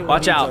going. Caitlin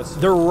Watch needs out. us.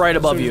 They're right So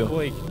above does you.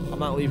 Blake. I'm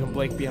not leaving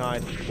Blake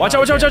behind. Watch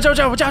out.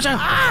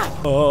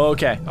 Oh,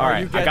 okay. All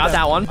right. You I get got them.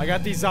 that one. I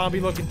got these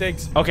zombie-looking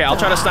things. Okay, I'll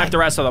try to snipe the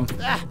rest of them.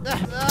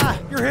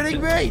 You're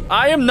hitting me.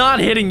 I am not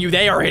hitting you.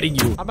 They are hitting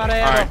you. I'm out of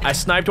All ammo. right, I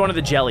sniped one of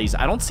the jellies.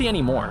 I don't see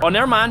any more. Oh,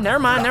 never mind.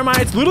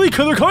 It's literally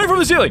they're coming from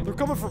the ceiling. They're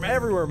coming from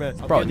everywhere, man.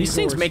 I'm Bro, getting these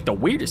things doors. make the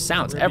weirdest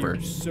sounds We're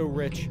ever. so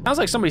rich. Sounds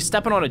like somebody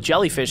stepping on a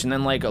jellyfish and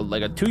then like a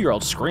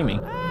 2-year-old screaming.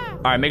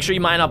 All right, make sure you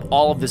mine up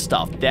all of this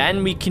stuff.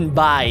 Then we can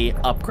buy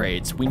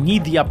upgrades. We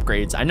need the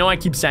upgrades. I know I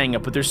keep saying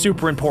it, but they're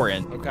super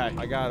important. Okay,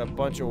 I got a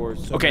bunch of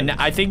ores. Okay, now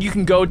I think you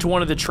can go to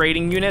one of the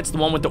trading units, the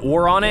one with the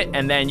ore on it,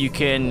 and then you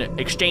can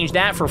exchange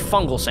that for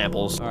fungal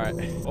samples. All right.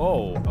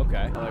 Oh,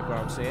 okay. I like what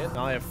I'm seeing.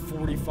 Now I have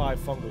 45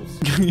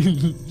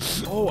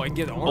 fungals. Oh, I can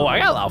get armor. Oh, I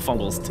got a lot of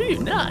fungals too.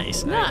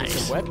 Nice, I can get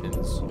nice. some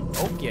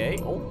weapons. Okay.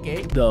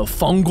 The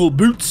fungal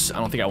boots. I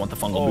don't think I want the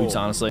fungal boots,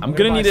 honestly. I'm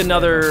gonna need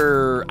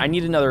another. I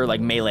need another like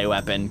melee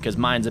weapon because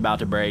mine's about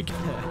to break.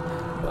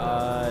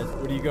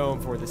 What are you going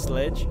for? The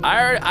sledge?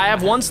 I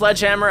have one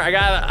sledgehammer.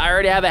 I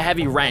already have a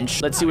heavy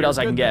wrench. Let's see what else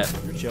I can get.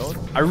 You're chilling.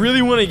 I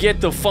really want to get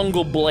the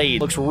fungal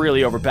blade. Looks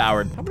really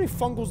overpowered. How many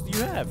fungals do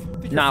you have? I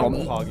think you're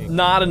fungal hogging.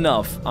 Not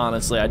enough,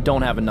 honestly. I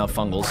don't have enough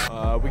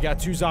fungals. We got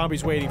 2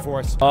 zombies waiting for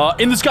us.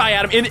 In the sky,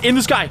 Adam. In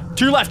the sky.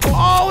 To your left.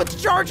 Oh,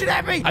 it's charging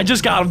at me! I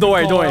just got him. Don't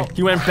worry.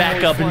 He went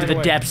back Oh, up into the fly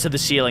away. depths of the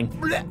ceiling.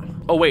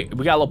 Oh, wait.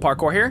 We got a little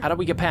parkour here? How did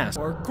we get past?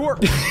 Parkour.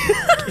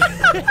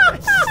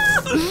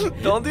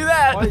 Don't do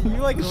that. Why, you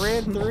like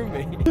ran through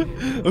me.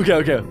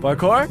 Okay. Bought a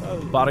car.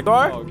 Bought a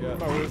car. Oh, God.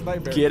 My worst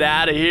nightmare. Get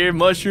out of here,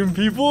 mushroom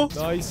people.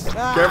 Nice.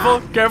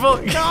 Careful.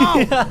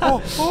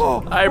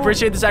 No. I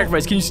appreciate the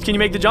sacrifice. Can you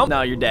make the jump?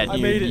 No, you're dead. I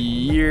made it.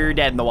 You're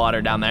dead in the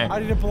water down there. I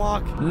need a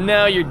block.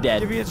 No, you're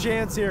dead. Give me a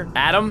chance here.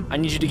 Adam, I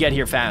need you to get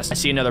here fast. I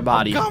see another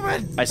body. I'm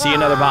coming. I see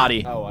another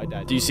body. Oh, I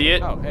died. Do you see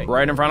it? Oh, hey.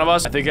 Right in front of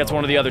us? I think that's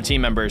one of the other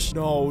team members.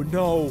 No.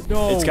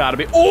 It's gotta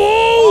be.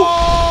 Oh!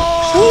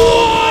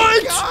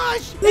 What?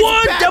 Gosh,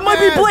 what? That might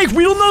be Blake.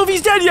 We don't know if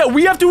he's dead yet.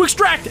 We have to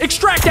extract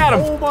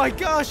Adam. Oh my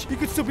gosh, you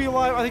could still be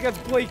alive. I think that's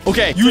Blake.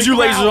 Okay, use your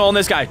lasers on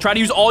this guy. Try to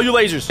use all your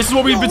lasers. This is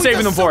what we've been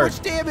saving them for. So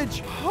much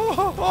damage.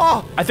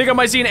 I think I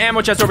might see an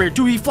ammo chest over here.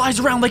 Dude, he flies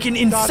around like an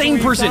insane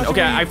person.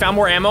 Okay, I found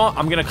more ammo.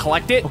 I'm gonna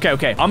collect it.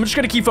 Okay. I'm just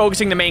gonna keep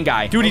focusing the main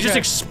guy. Dude, he just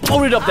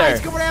exploded up there.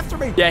 He's coming after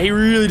me. Yeah, he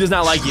really does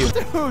not like you.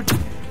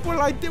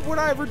 Dude, what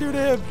did I ever do to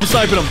him? I'm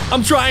sniping him.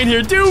 I'm trying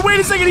here. Dude, wait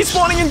a second. He's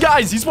spawning in,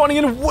 guys. He's spawning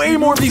in way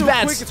more of these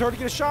bats. Quick, it's hard to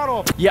get a shot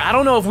off. Yeah, I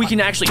don't know if we can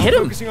actually hit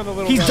him.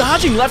 He's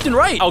dodging left and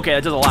right. Okay,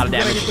 that does a lot of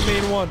damage. Get the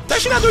main one. It's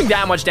actually not doing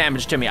that much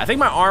damage to me. I think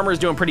my armor is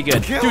doing pretty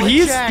good. Kill Dude,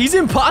 it, he's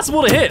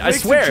impossible to hit. I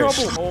swear.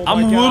 Oh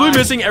I'm literally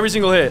missing every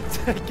single hit.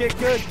 Get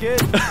good,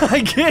 kid.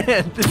 I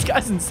can't. This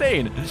guy's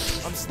insane. I'm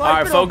sniping.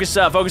 All right, focus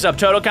up.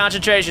 Total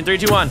concentration. 3,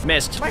 2, 1.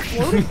 Missed. Am I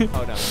floating?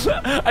 Oh, no.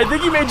 I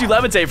think he made you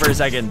levitate for a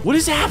second. What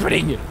is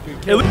happening?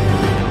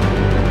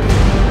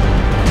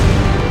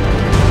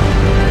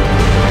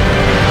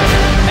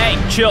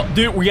 Chill,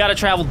 dude, we gotta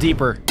travel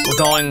deeper. We're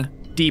going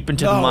deep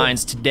into the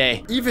mines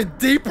today. Even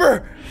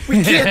deeper?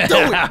 We can't do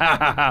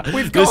it.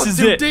 We've gone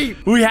too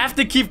deep. We have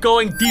to keep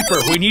going deeper.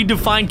 We need to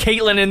find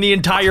Caitlin and the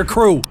entire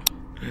crew.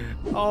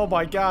 Oh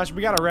my gosh,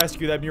 we gotta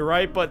rescue them, you're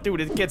right, but dude,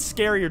 it gets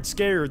scarier and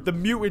scarier. The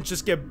mutants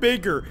just get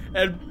bigger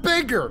and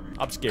bigger.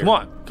 I'm scared.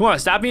 Come on,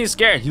 stop being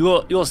scared. You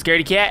little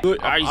scaredy cat.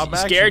 Are you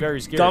scared?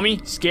 Very scared. Dummy?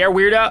 Scare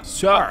weirdo?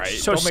 So don't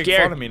scared. Make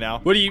fun of me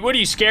now. What are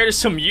you scared of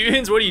some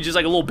mutants? What are you, just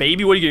like a little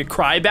baby? What are you gonna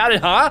cry about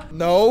it, huh?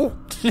 No.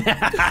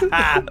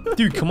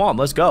 Dude, come on,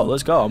 let's go.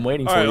 I'm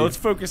waiting for you. All right, let's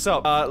focus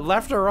up.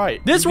 Left or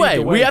right? This way.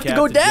 We have to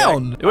go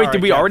down. Wait,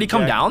 did we already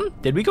come down?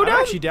 Did we go down?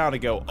 I'm actually down to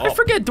go up. I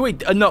forget.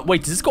 Wait, no,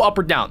 wait, does this go up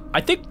or down?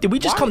 I think, did we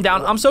just come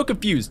down? I'm so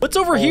confused. What's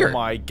over here? Oh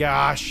my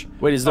gosh.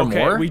 Wait, is there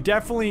more? We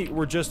definitely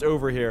were just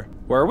over here.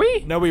 Were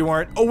we? No, we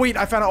weren't. Oh wait,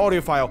 I found an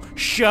audio file.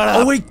 Shut up.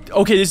 Oh wait,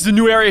 okay, this is a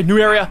new area. No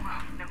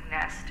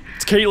nest.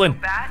 It's Caitlin.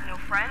 No bat, no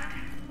friend.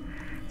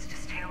 It's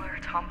just Taylor,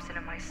 Thompson,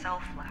 and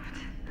myself left.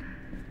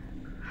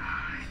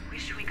 I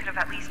wish we could have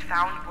at least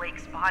found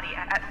Blake's body.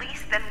 At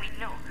least then we'd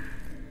know.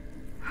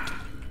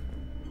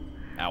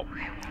 Ow.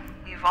 Okay, well,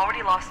 we've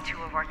already lost 2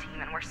 of our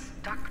team, and we're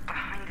stuck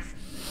behind this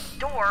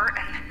door,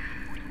 and...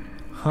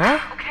 Huh?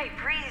 Okay,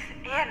 breathe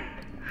in.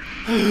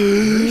 Where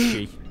is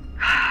she?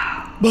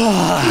 We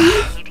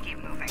need to keep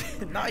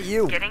moving. Not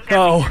you. Getting their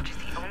research is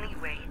the only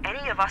way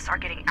any of us are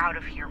getting out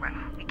of here.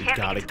 We can't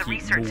make it to the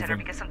research center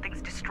because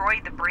something's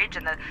destroyed the bridge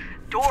and the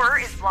door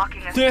is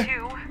blocking us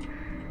too.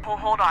 Oh,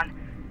 hold on.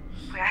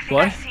 Wait, I think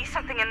I see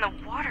something in the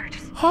water.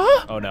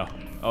 Huh? Oh no.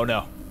 Oh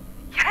no.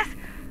 Yes.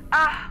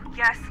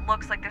 Yes.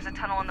 Looks like there's a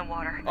tunnel in the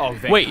water. Oh,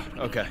 wait.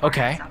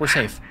 Okay, we're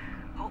safe.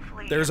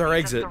 Hopefully, there's our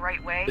exit. The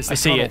right way. I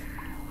see it.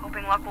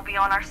 Hoping luck will be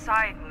on our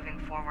side moving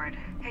forward.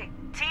 Hey,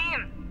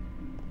 team.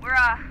 We're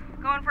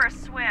going for a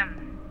swim.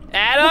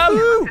 Adam!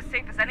 Looks as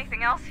safe as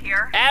anything else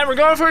here. Adam, we're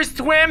going for a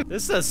swim.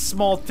 This is a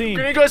small team.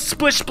 We're gonna go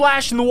splish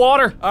splash in the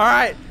water. All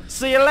right.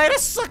 See you later,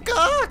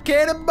 sucker.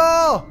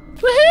 Cannonball.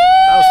 Woohoo!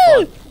 That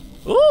was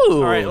fun. Ooh.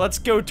 All right, let's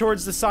go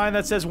towards the sign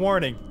that says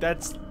warning.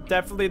 That's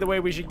definitely the way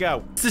we should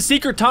go. It's the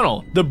secret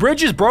tunnel. The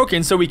bridge is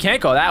broken, so we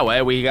can't go that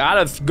way. We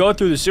gotta go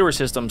through the sewer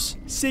systems.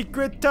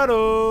 Secret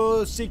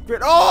tunnel.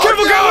 Secret. Oh,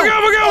 careful,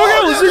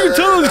 no. Secret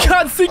tunnel's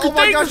got secret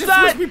things gosh,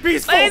 inside. It's supposed to be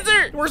peaceful.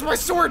 Laser. Where's my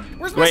sword?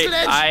 Where's my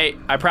edge?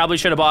 I probably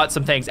should have bought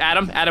some things.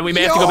 Adam, we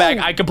may have to go back.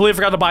 I completely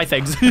forgot to buy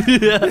things.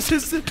 This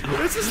is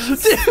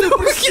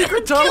the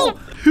secret tunnel.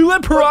 Who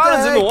let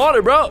piranhas in the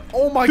water, bro?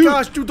 Oh my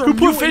gosh, dude, who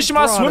put fish in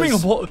my swimming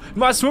hole?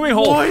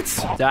 What?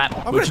 That.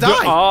 I'm gonna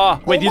die. Oh,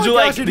 wait, these are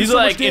like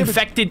damage.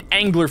 infected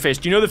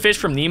anglerfish. Do you know the fish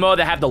from Nemo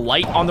that have the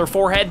light on their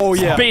forehead? Oh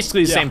yeah. It's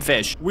basically the same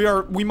fish.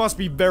 We must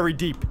be very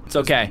deep. It's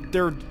okay.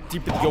 They're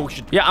deep in the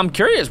ocean. Yeah, I'm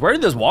curious. Where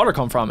did this water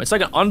come from? It's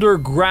like an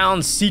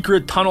underground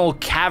secret tunnel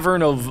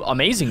cavern of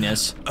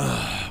amazingness.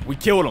 We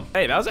killed him.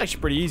 Hey, that was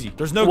actually pretty easy.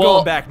 There's no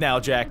going back now,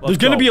 Jack. There's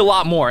gonna be a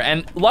lot more,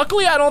 and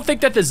luckily I don't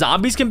think that the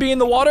zombies can be in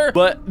the water,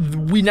 but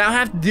we now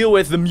have to deal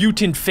with the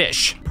mutant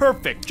fish.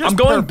 Perfect. I'm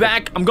going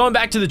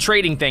back to the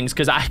trading things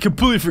because I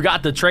completely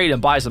forgot to trade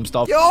and buy some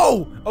stuff.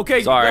 Yo!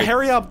 Okay, sorry.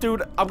 Hurry up,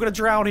 dude. I'm gonna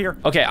drown here.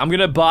 Okay, I'm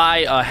gonna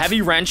buy a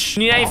heavy wrench.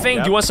 You need anything?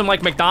 Yep. Do you want some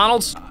like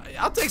McDonald's?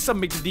 I'll take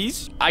some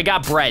McD's. I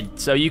got bread,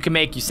 so you can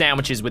make your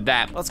sandwiches with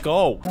that. Let's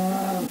go.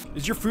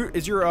 Is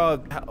your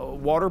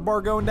water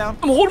bar going down?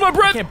 I'm holding my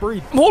breath. I can't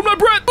breathe. I'm holding my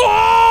breath.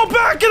 Oh! No,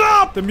 back it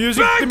up! The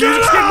music's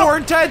getting more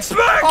intense. Go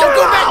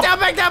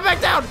back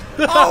down.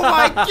 Oh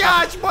my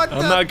gosh, what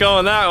I'm not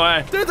going that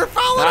way. Dude, they're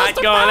following us.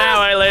 Not going that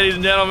way, ladies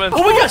and gentlemen.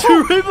 Oh my gosh,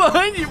 we're right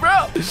behind you,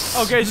 bro.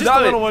 Okay, just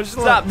a little one.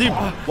 Stop, dude.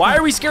 Why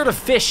are we scared of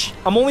fish?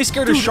 I'm only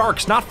scared of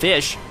sharks, not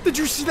fish. Did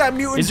you see that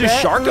mutant Is there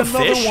shark a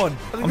fish? One.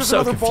 I'm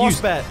so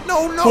confused.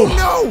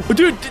 No.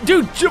 Dude,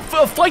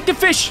 fight the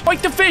fish.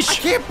 Fight the fish. I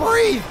can't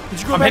breathe.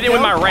 Did you go I'm back hitting it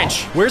with down? my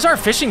wrench. Where's our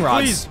fishing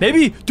rods? Please.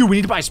 Maybe, dude, we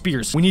need to buy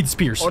spears. We need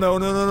spears. Oh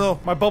no.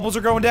 My bubbles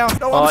are going down.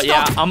 No, I'm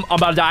yeah, stuck. I'm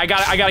about to die.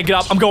 I gotta get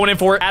up. I'm going in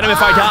for it. Adam,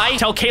 if I die,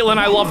 tell Caitlin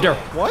I loved her.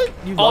 What?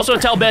 You Also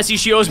tell Bessie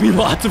she owes me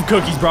lots of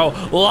cookies, bro.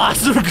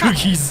 Lots of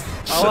cookies.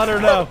 I'll let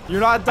her know. You're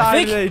not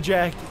dying today,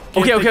 Jack.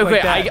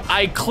 Okay.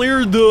 I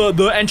cleared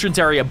the entrance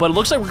area, but it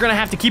looks like we're gonna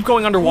have to keep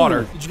going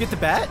underwater. Ooh, did you get the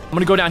bat? I'm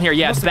gonna go down here.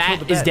 Yeah, the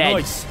bat is dead.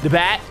 Nice. The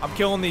bat I'm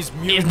killing these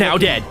is now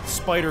dead.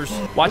 Spiders.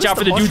 Watch out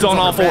for the dudes on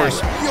all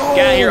fours. Get out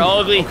of here,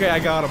 ugly. Okay, I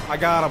got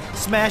him.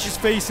 Smash his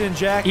face in,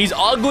 Jack. He's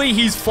ugly,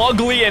 he's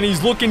fugly, and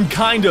he's looking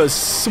kinda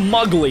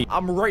smugly.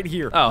 I'm right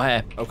here. Oh,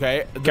 hey.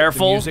 Okay.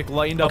 Careful. The music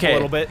lightened up a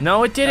little bit.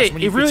 No, it didn't.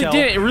 It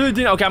really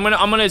didn't. Okay, I'm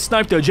gonna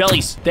snipe the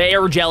jellies. The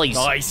air jellies.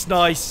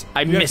 Nice.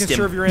 I missed him.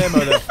 Conserve your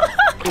ammo though.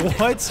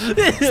 What?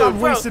 Stop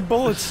wasting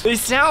bullets. They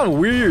sound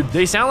weird.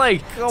 They sound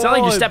like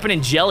you're stepping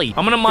in jelly.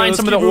 I'm gonna mine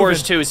some of the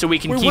ores too, so we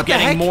can keep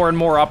getting more and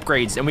more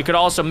upgrades, and we could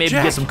also maybe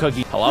get some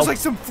cookies. Hello? There's like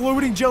some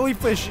floating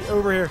jellyfish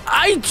over here.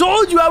 I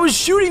told you I was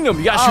shooting them.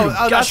 You gotta shoot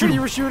them. That's what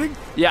you were shooting?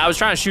 Yeah, I was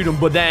trying to shoot him,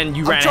 but then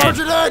you ran.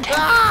 Charging in.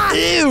 Ah!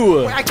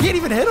 Ew. Wait, I can't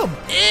even hit him.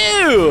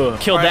 Ew.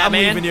 Killed that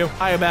man. I'm leaving you.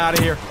 I am out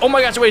of here. Oh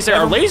my gosh, wait a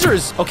second. Our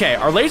lasers. Okay,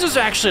 our lasers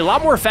are actually a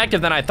lot more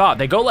effective than I thought.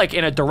 They go like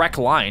in a direct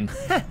line.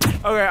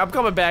 Okay, I'm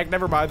coming back.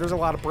 Never mind. There's a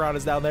lot of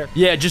piranhas down there.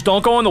 Yeah, just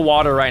don't go in the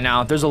water right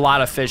now. There's a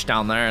lot of fish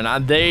down there,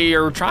 and they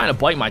are trying to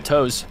bite my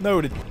toes.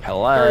 Noted.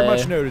 Hello. Very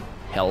much noted.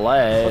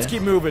 Hello. Let's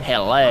keep moving.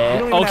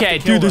 Hello. Okay,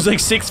 dude, there's like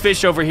 6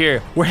 fish over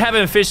here. We're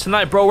having fish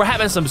tonight, bro. We're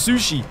having some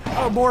sushi.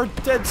 Oh, more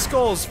dead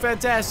skulls.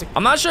 Fantastic.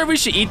 I'm not sure if we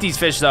should eat these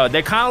fish, though.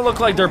 They kind of look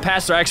like they're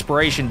past their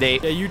expiration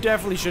date. Yeah, you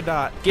definitely should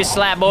not. Get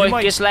slapped, boy.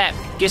 Get slapped.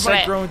 Get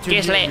slapped.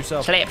 Get slapped.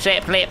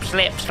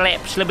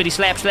 Slap, slippity,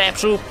 slap,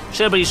 soup.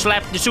 Slippity,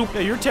 slap the soup.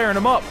 Yeah, you're tearing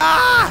them up.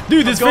 Ah!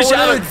 Dude, this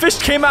fish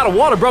came out of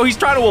water, bro. He's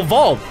trying to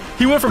evolve.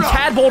 He went from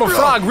tadpole to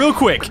frog real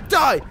quick.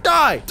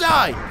 Die!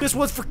 This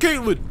one's for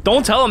Caitlin.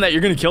 Don't tell him that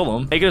you're gonna kill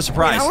them. Make it a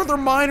surprise. Wait, how are there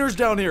miners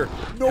down here?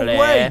 No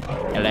way.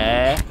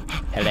 Hello.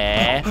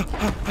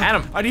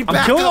 Adam,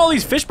 I'm killing all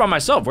these fish by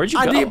myself. Where'd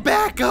you go? I need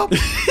backup.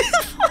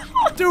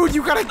 Dude,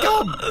 you gotta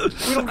come.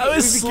 I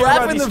was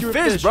slapping the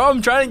fish, bro.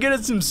 I'm trying to get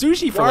us some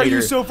sushi for later. Why are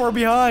you so far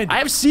behind? I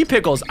have sea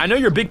pickles. I know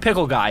you're a big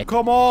pickle guy.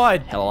 Come on.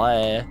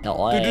 Hello.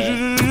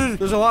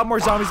 There's a lot more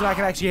zombies than I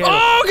can actually handle.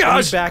 Oh,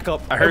 gosh.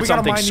 Backup. I heard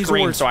something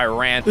scream, so I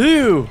ran.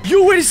 Ew.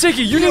 Yo, wait a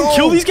second. You didn't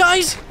kill these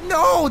guys?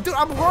 No, dude,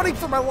 I'm running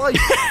for my life.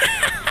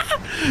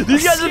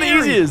 These guys are the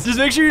easiest. Just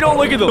make sure you don't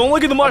look at them. Don't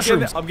look at the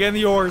mushrooms. I'm getting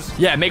the ores.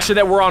 Yeah, make sure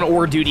that we're on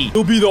ore duty.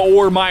 You'll be the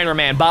ore miner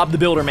man, Bob the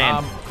Builder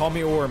man. Call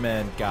me ore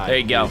man, guy. There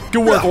you go.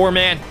 Good work, ore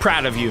man.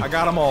 Proud of you. I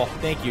got them all.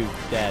 Thank you,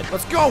 Dad.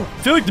 Let's go.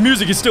 I feel like the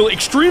music is still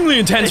extremely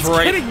intense for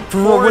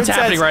what's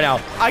happening right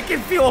now. I can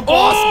feel a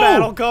boss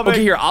battle coming.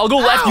 Okay, here. I'll go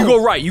left. You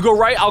go right. You go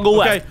right. I'll go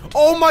left. Okay.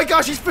 Oh my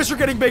gosh, these fish are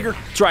getting bigger.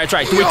 Try. Wait,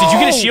 did you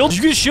get a shield? Did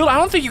you get a shield? I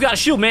don't think you got a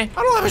shield, man.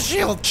 I don't have a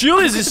shield.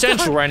 Shield is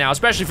essential right now,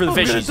 especially for the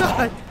fishies.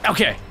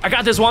 Okay, I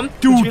got this one.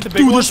 Dude,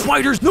 there's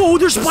spiders. No,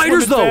 there's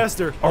spiders though.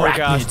 Faster. Oh my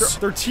gosh,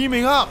 they're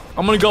teaming up.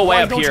 I'm gonna go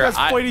way up here.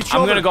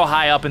 I'm gonna go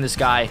high up in the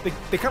sky.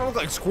 They kind of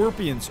look like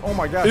scorpions. Oh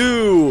my gosh.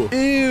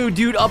 Ew,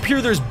 dude, up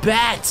here there's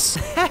bats.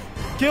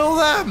 Kill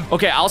them.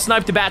 Okay, I'll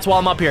snipe the bats while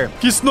I'm up here.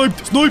 Get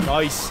sniped.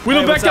 Nice. Wait,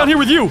 I'm back down here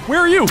with you. Where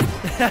are you?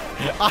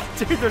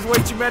 Dude, there's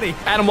way too many.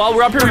 Adam, while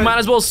we're up here, we might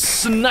as well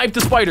snipe the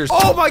spiders.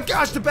 Oh my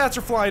gosh, the bats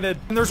are flying in.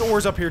 And there's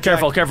ores up here, Jack.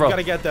 Careful. You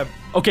gotta get them.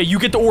 Okay, you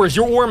get the ores.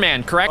 You're ore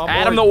man, correct?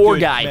 Adam the ore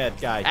guy.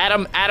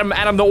 Adam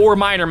the ore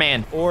miner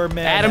man. Ore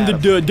man.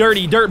 Adam the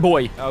dirty dirt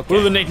boy. Okay. What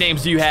other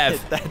nicknames do you have?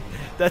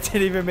 That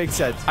didn't even make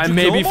sense. I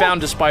maybe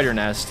found a spider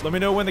nest. Let me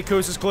know when the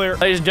coast is clear.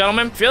 Ladies and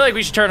gentlemen, feel like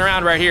we should turn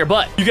around right here,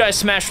 but you guys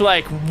smash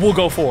like, we'll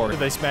go forward.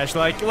 They smash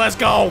like, let's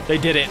go. They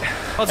did it.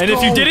 And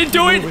if you didn't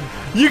do it,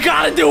 you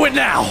gotta do it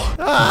now.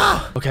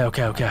 Okay.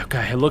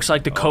 It looks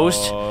like the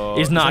coast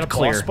is not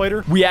clear.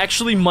 Spider? We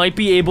actually might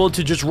be able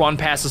to just run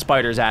past the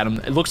spiders,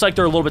 Adam. It looks like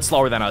they're a little bit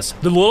slower than us.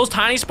 The little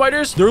tiny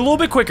spiders, they're a little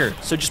bit quicker.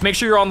 So just make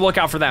sure you're on the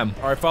lookout for them.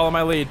 All right, follow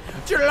my lead.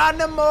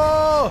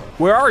 Geronimo!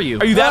 Where are you?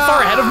 Are you that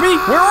far ahead of me?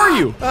 Where are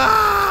you?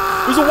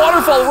 There's a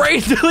waterfall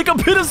right like a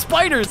pit of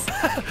spiders.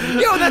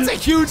 Yo, that's a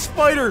huge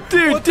spider.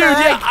 Dude,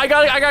 yeah, I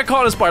got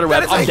caught in a spider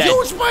web. I'm dead.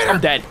 Huge spider.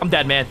 I'm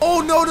dead, man. Oh,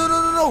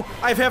 no.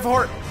 I have half a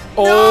heart.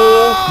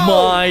 Oh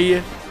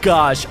my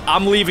gosh.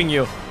 I'm leaving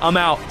you. I'm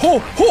out.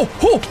 No.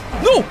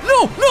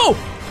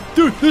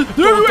 Dude,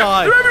 they're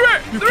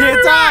everywhere. You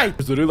can't die.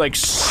 There's literally like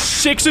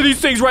 6 of these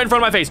things right in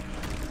front of my face.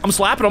 I'm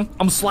slapping them.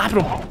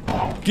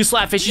 Get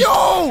slapped, fishy.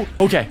 Yo!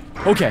 Okay.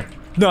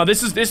 No,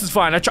 this is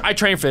fine. I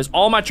train for this.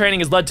 All my training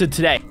has led to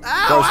today.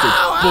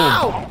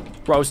 Ow.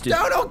 Roasted.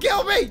 No, don't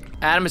kill me.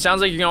 Adam, it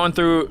sounds like you're going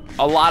through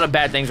a lot of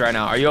bad things right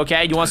now. Are you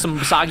okay? You want some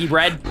soggy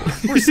bread?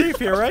 We're safe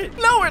here, right?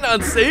 No, we're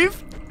not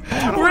safe.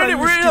 We're in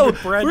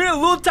a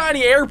little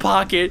tiny air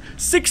pocket,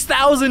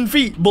 6,000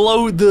 feet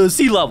below the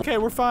sea level. Okay,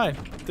 we're fine.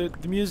 The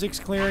music's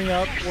clearing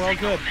up. We're all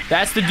good.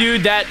 That's the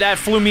dude that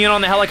flew me in on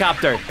the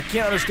helicopter. I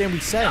can't understand what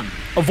he's saying.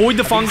 Avoid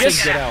the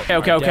fungus. Get out.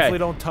 Okay. Definitely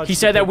don't touch He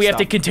said the that we big have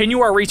to stuff. continue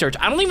our research.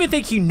 I don't even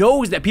think he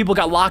knows that people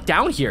got locked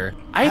down here.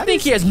 I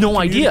think he has no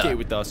idea. Communicate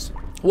with us.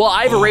 Well,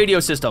 I have a radio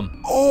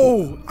system.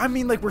 Oh, I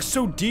mean, like, we're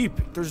so deep.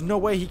 There's no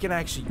way he can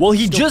actually. Well,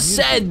 he still just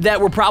communicate. said that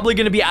we're probably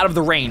going to be out of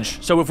the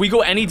range. So if we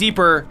go any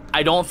deeper,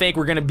 I don't think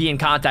we're going to be in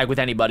contact with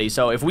anybody.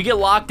 So if we get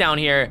locked down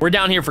here, we're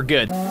down here for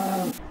good.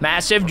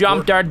 Massive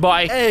jump, dart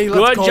boy. Hey,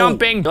 let's good go.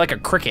 jumping. You're like a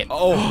cricket.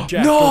 Oh,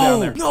 Jack, go down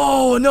there.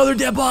 No, another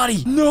dead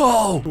body.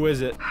 No. Who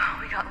is it?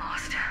 We got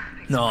lost.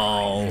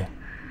 No.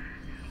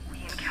 We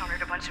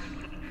encountered a bunch of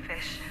mutant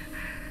fish.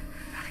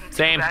 Nothing too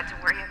Same. bad to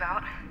worry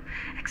about.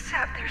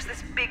 Except there's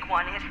this big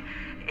one.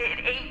 It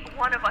ate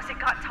one of us. It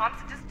got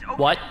Thompson just opened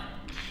What?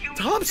 huge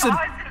Thompson? jaws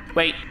and-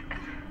 Wait.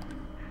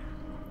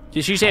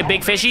 Did she say a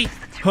big fishy? It's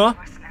the two Huh? of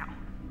us now.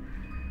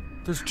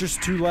 There's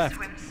just 2 left.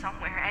 Swim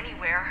somewhere,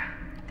 anywhere.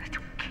 I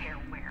don't care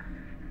where.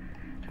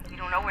 We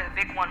don't know where the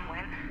big one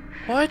went.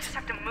 We What? just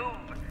have to move.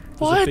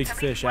 There's a big That means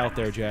fish one out of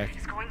there, us Jack.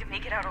 is going to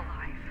make it out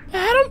alive.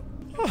 Adam?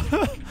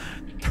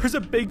 There's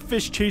a big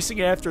fish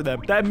chasing after them.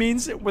 That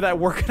means that we're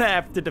gonna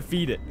have to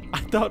defeat it. I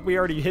thought we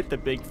already hit the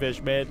big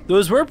fish, man.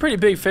 Those were pretty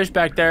big fish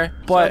back there,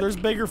 but There's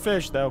bigger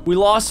fish, though. we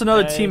lost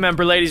another Hey. team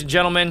member, ladies and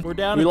gentlemen. We're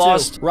down We to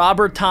lost 2.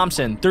 Robert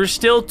Thompson. There's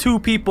still 2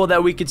 people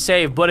that we could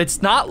save, but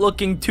it's not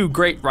looking too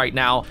great right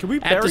now. Can we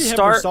At bury the him or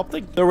start,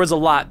 something? there was a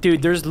lot.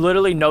 Dude, there's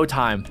literally no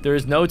time. There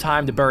is no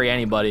time to bury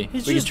anybody.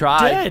 He's we just can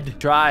try. dead.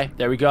 Try.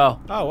 There we go.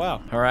 Oh,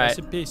 wow. All right. Rest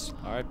in peace.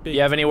 R.I.P.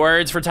 You have any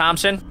words for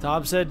Thompson?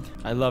 Tom said,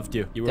 I loved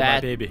you. You were my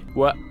baby.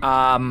 What?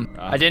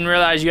 I didn't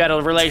realize you had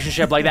a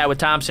relationship like that with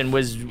Thompson.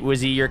 Was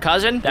he your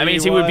cousin? That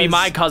means he would be was.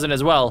 my cousin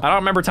as well. I don't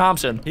remember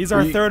Thompson. He's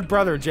our 3rd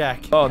brother,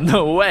 Jack. Oh,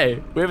 no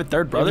way. We have a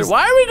 3rd brother? was-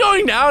 Why are we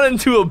going down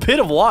into a pit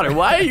of water?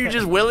 Why are you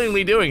just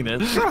willingly doing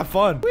this? It's kind of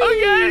fun.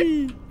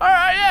 Okay. All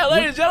right, yeah,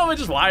 ladies and gentlemen,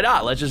 just why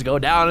not? Let's just go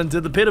down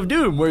into the pit of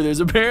doom where there's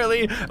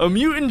apparently a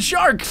mutant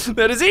shark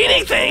that is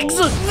eating things.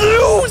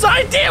 Whose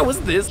idea was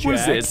this? What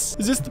is Jack. this?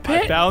 Is this the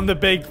pit? Found the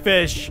big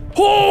fish.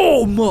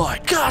 Oh my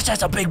gosh,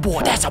 that's a big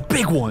boy. That's a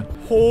big one.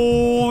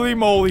 Holy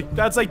moly.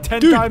 That's like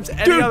 10 times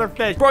any other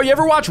fish. Bro, you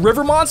ever watch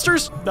River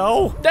Monsters?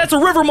 No. That's a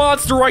river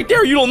monster right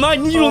there. You don't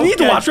need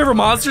to Okay. watch River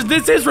Monsters.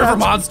 This is River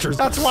Monsters.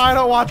 That's why I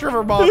don't watch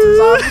River Monsters.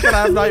 I'm gonna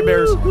have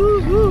nightmares.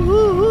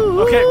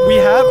 Okay, we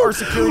have our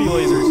security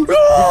lasers. We can shoot it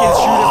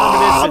from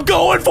a I'm distance.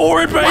 going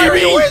for it, baby. Why are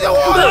you in the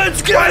water?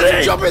 Let's get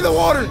it. Jump in the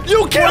water.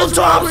 You killed What's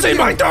wrong with Thompson, you?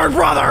 my 3rd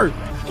brother.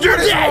 You're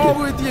What is dead.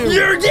 wrong with you?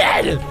 You're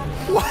dead.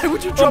 Why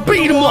would you I'm jump in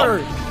beating the him water?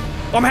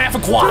 up. I'm half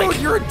aquatic.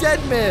 Dude, you're a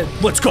dead man.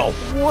 Let's go.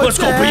 What Let's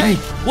go, the baby.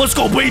 heck? Let's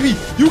go, baby.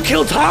 You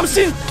killed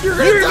Thompson. You're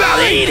gonna about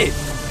to die. eat it.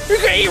 You're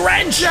gonna eat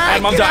wrench. Jack,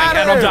 Adam, I'm get dying. out of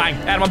Adam, I'm there. dying.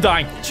 Adam, I'm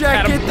dying. Jack,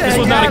 Adam, get the this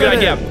was heck not a out good of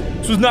idea. there.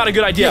 This was not a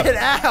good idea. Get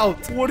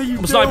out. What are you I'm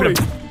doing? sniping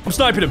him. I'm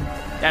sniping him.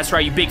 That's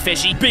right, you big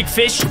fishy. Big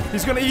fish.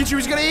 He's gonna eat you.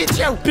 He's gonna eat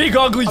you. Big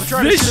ugly I'm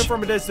trying to shoot fish. it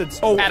from a distance.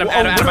 Oh, Adam, oh,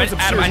 Adam, we're doing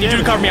some I need you to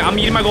serious cover me. damage. I'm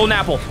eating my golden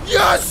apple.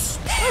 Yes.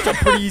 That's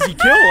a pretty easy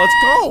kill. Let's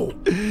go.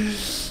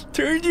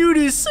 Turned you to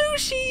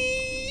sushi.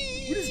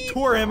 We just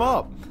tore him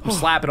up. I'm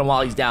slapping him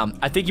while he's down.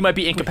 I think he might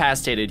be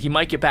incapacitated. He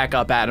might get back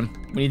up, Adam.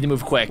 We need to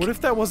move quick. What if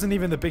that wasn't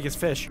even the biggest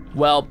fish?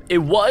 Well, it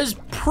was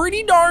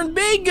pretty darn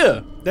big.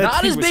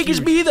 Not as was big as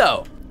huge. me,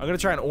 though. I'm gonna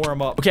try and oar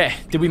him up. Okay,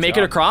 did we make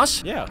it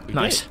across? Yeah. we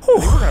Nice. did. I think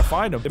we're gonna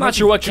find him. They I'm might not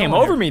sure be what came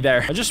chilling over here. me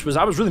there.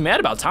 I was really mad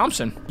about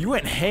Thompson. You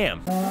went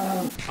ham.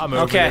 I'm over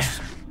Okay. this.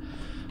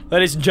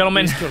 Ladies and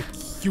gentlemen, He's killed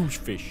huge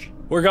fish.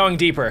 we're going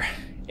deeper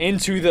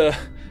into the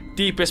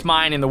deepest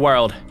mine in the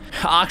world.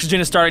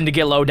 Oxygen is starting to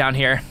get low down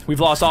here. We've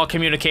lost all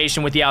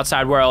communication with the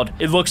outside world.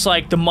 It looks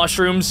like the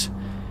mushrooms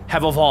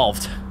have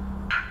evolved.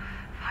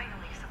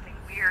 Finally, something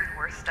weird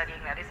worth studying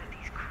that isn't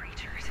these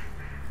creatures.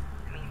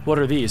 I mean, What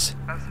are these?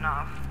 close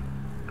enough.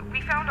 We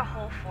found a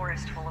whole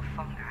forest full of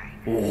fungi.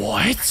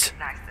 What?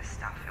 Recognize this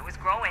stuff. It was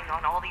growing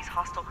on all these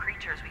hostile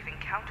creatures we've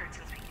encountered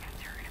since we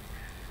entered.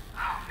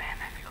 Oh man,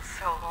 that feels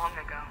so long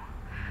ago.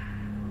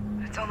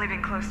 It's only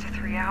been close to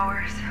 3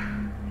 hours.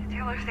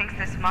 Taylor thinks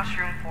this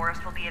mushroom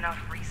forest will be enough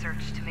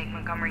research to make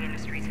Montgomery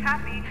Industries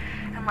happy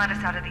and let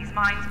us out of these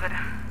mines, but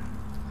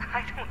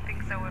I don't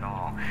think so at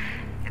all.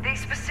 They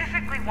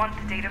specifically want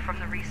the data from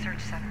the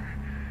research center.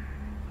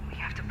 We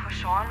have to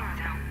push on or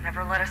they'll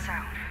never let us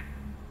out.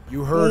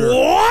 You heard her.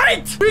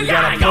 What? We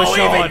gotta go push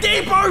even on.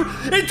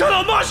 deeper into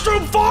the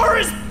mushroom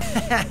forest!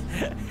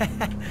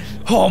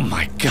 Oh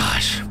my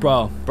gosh,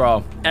 bro.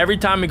 Every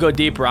time we go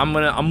deeper, I'm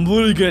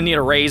literally gonna need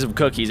a raise of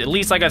cookies. At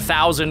least like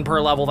 1,000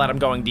 per level that I'm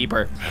going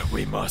deeper.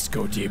 We must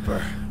go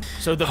deeper.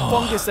 So the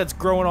fungus that's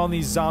growing on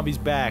these zombies'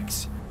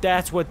 backs,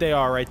 that's what they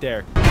are right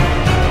there.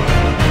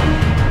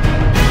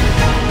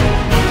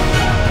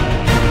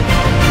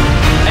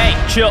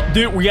 Hey, chill,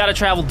 dude, we gotta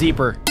travel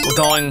deeper. We're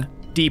going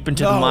deep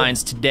into the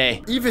mines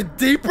today. Even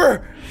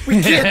deeper?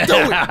 We can't do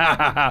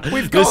it.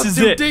 We've gone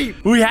too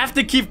deep. We have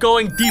to keep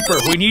going deeper.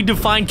 We need to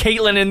find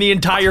Caitlin and the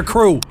entire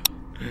crew.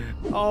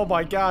 Oh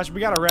my gosh, we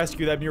gotta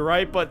rescue them, you're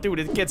right, but dude,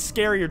 it gets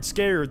scarier and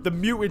scarier. The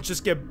mutants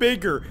just get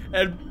bigger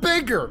and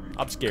bigger.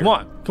 I'm scared.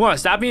 Come on,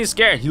 stop being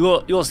scared. You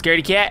little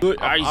scaredy cat.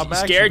 Are you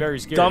scared? Very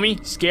scared. Dummy?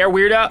 Scared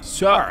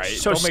weirdo? Alright,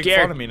 so don't scared. make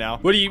fun of me now.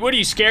 What are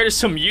you scared of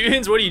some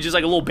mutants? What are you, just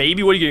like a little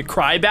baby? What are you gonna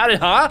cry about it,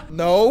 huh?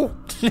 No.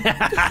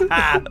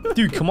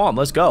 Dude, come on,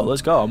 let's go.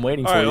 I'm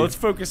waiting for you. Alright, let's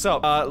focus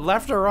up.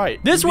 Left or right?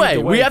 This way.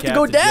 We have to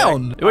go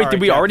down. Wait, did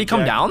we already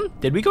come down?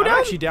 Did we go down? I'm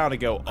actually down to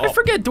go up. I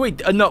forget.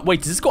 Wait, no, wait,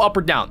 does this go up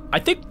or down? I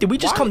think, did we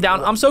just come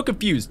down? I'm so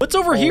confused. What's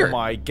over here? Oh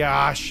my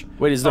gosh.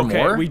 Wait, is there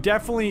more? We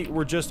definitely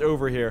were just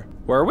over here.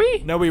 Were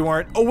we? No, we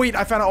weren't. Oh wait,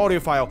 I found an audio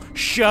file.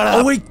 Shut up.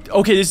 Oh wait,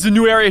 okay, this is a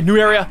new area. No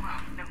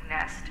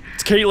nest.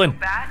 It's Caitlin. No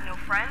bat, no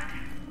friend.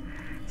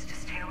 It's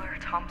just Taylor,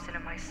 Thompson,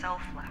 and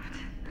myself left.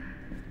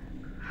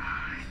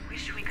 I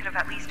wish we could have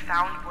at least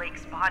found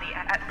Blake's body.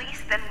 At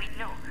least then we'd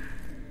know.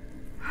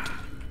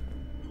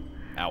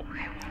 Ow.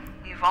 Okay, well,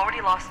 we've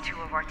already lost 2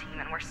 of our team,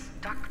 and we're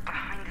stuck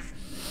behind this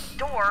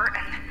door,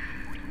 and...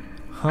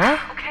 Huh?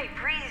 Okay,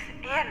 breathe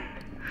in.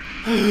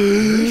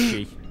 Where is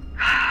she?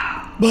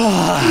 We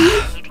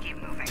need to keep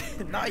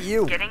moving. Not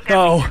you. Getting there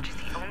research is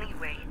the only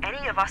way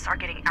any of us are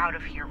getting out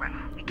of here.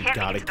 We can't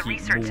make it to the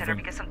research center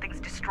because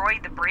something's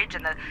destroyed the bridge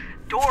and the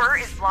door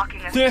is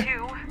blocking us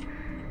too.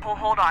 Oh,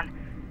 hold on.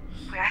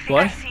 Wait, I think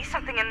I see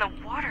something in the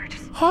water.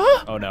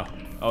 Huh? Oh no.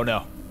 Oh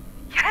no.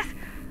 Yes.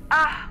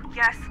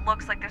 Yes.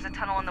 Looks like there's a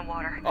tunnel in the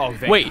water. Oh,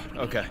 wait.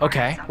 Okay.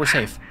 Okay, we're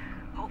safe.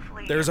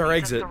 Hopefully, there's our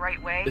exit. The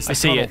right way. I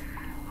see it.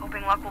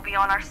 Hoping luck will be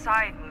on our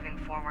side moving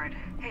forward.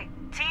 Hey,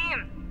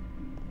 team.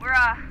 We're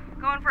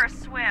going for a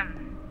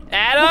swim.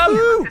 Adam!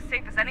 Looks as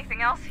safe as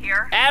anything else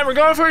here. Adam, we're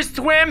going for a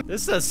swim.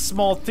 This is a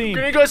small team.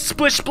 We're gonna go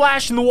splish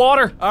splash in the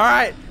water. All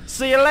right.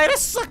 See you later,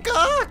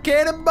 sucker.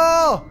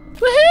 Cannonball.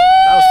 Woohoo!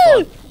 That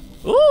was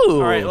fun.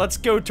 Ooh. All right, let's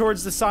go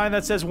towards the sign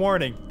that says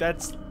warning.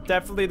 That's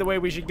definitely the way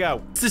we should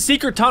go. It's the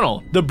secret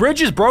tunnel. The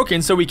bridge is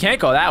broken, so we can't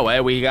go that way.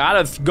 We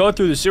gotta go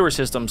through the sewer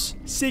systems.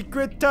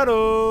 Secret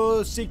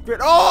tunnel. Secret.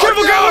 Oh,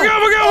 Careful,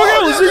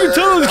 no. The secret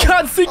tunnel's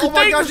got secret Oh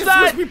my things gosh, it's inside.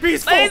 supposed to be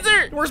peaceful.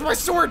 Laser. Where's my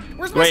sword?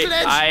 Where's my Wait,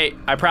 edge?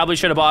 I probably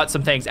should have bought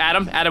some things.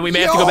 Adam, we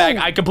may have to go back.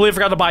 I completely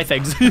forgot to buy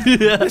things.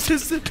 This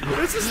is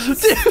the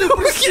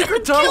stupid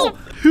secret tunnel.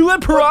 Who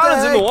let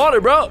piranhas in the water,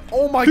 bro?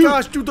 Oh my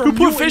gosh, dude, they're who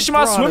put fish in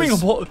my swimming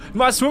hole?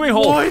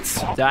 What?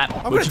 That.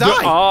 I'm gonna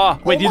die. Oh,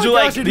 wait, Oh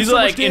my gosh, these are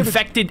like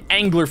infected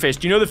anglerfish.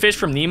 Do you know the fish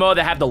from Nemo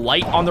that have the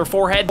light on their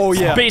forehead? Oh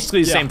yeah. It's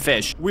basically the same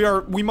fish.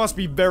 We must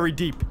be very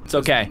deep. It's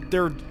okay.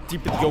 They're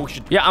deep in the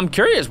ocean. Yeah, I'm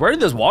curious. Where did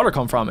this water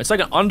come from? It's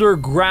like an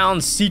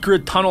underground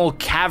secret tunnel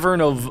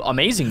cavern of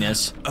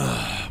amazingness.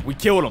 We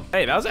killed him.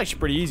 Hey, that was actually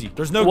pretty easy.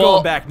 There's no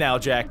going back now,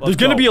 Jack. There's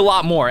gonna be a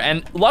lot more,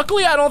 and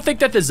luckily I don't think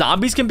that the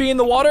zombies can be in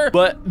the water,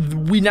 but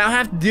we now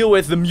have to deal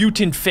with the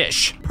mutant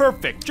fish.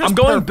 Perfect. I'm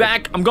going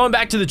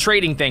back to the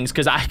trading things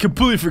because I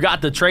completely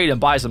forgot to trade and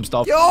buy some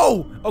stuff.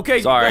 Yo!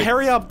 Okay, sorry.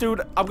 Hurry up,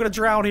 dude. I'm gonna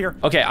drown here.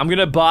 Okay, I'm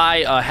gonna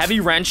buy a heavy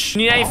wrench.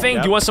 You need anything?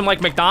 Yep. Do you want some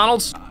like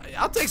McDonald's?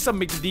 I'll take some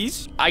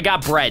McD's. I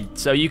got bread,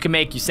 so you can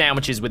make your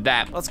sandwiches with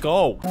that. Let's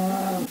go.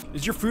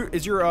 Is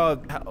your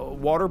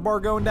water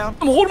bar going down?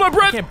 I'm holding my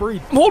breath. I can't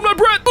breathe. I'm holding my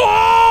breath.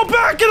 Oh,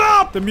 back it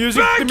up. The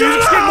music's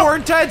getting more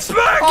intense. Go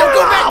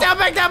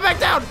back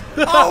down.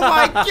 Oh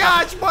my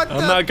gosh, what the?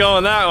 I'm not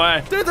going that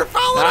way. Dude, they're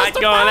following us.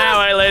 Not going that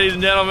way, ladies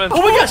and gentlemen.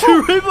 Oh my gosh,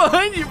 we're right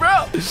behind you,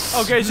 bro.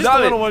 Okay, just a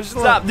little one.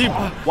 Stop, dude.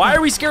 Why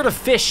are we scared of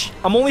fish?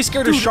 I'm only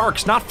scared of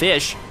sharks, not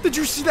fish. Did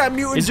you see that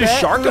mutant Is a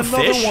bat? shark a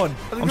fish? One. I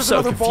think I'm there's so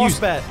another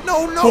confused. boss bat.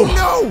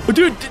 No.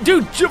 Dude,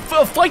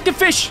 fight the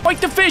fish.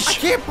 Fight the fish. I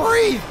can't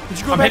breathe. Did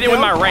you go I'm back hitting it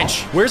with down? my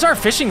wrench. Where's our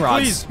fishing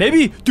rods? Please.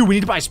 Maybe, dude, we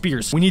need to buy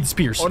spears. We need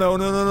spears. Oh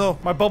no.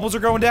 My bubbles are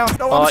going down.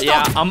 No, I'm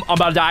Yeah, stuck. I'm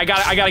about to die.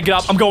 I gotta get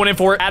up. I'm going in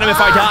for it. Adam, if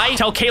I die,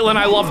 tell Caitlin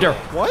I loved her.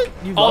 What?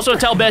 You Also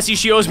tell Bessie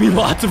she owes me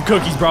lots of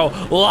cookies, bro.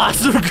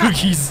 Lots of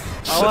cookies.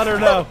 I'll let her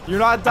know. You're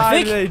not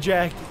dying today,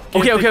 Jack.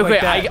 Okay.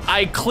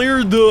 I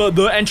cleared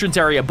the entrance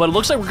area, but it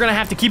looks like we're gonna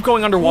have to keep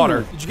going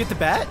underwater. Ooh, did you get the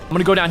bat? I'm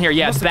gonna go down here.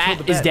 Yeah, the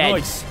bat is dead.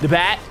 Nice. The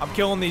bat I'm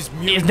killing these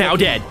is now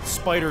dead.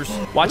 Spiders.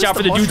 Watch out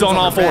for the dudes on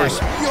all fours.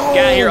 Yo!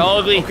 Get out of here,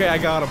 ugly. Okay, I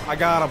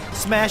got him.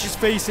 Smash his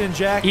face in,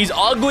 Jack. He's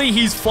ugly,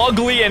 he's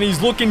fugly, and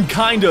he's looking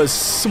kinda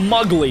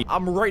smugly.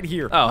 I'm right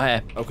here. Oh, hey.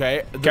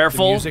 Okay.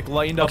 Careful. The music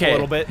lightened up a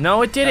little bit.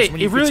 No, it didn't.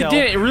 It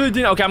really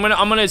didn't. Okay, I'm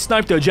gonna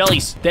snipe the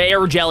jellies. The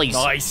air jellies.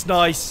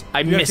 Nice.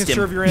 I missed him.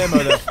 Conserve your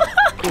ammo, though.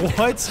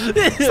 What?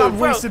 Stop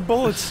wasting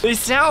bullets. They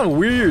sound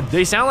weird.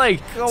 They sound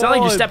like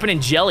you're stepping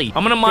in jelly.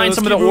 I'm gonna mine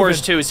some of the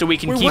ores too, so we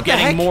can keep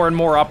getting more and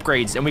more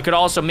upgrades, and we could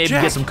also maybe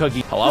get some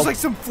cookies. Hello? There's like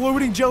some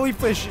floating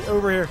jellyfish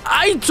over here.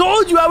 I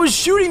told you I was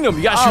shooting them.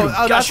 You gotta shoot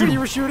them. That's what you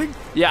were shooting?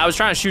 Yeah, I was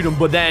trying to shoot him,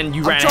 but then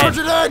you ran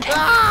charging in. in!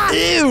 Ah!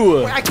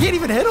 Ew! Wait, I can't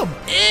even hit him.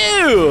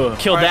 Ew!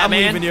 Killed that, I'm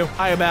man. leaving you.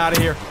 I am out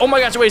of here. Oh my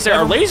gosh, wait a second.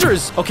 Our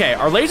lasers, okay,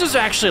 our lasers are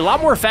actually a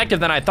lot more effective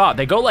than I thought.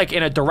 They go like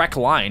in a direct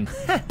line.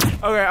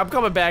 Okay, I'm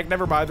coming back.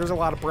 Never mind. There's a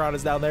lot of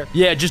piranhas down there.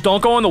 Yeah, just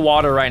don't go in the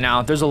water right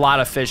now. There's a lot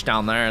of fish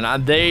down there,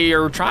 and they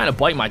are trying to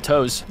bite my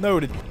toes.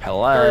 Noted.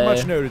 Hello. Very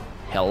much noted.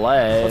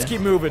 Hello. Let's keep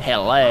moving.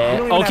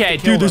 Hello. Okay,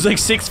 dude, there's like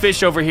 6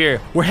 fish over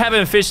here. We're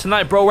having fish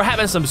tonight, bro. We're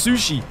having some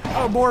sushi.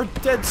 Oh, more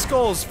dead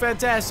skulls.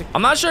 Fantastic.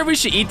 I'm not sure if we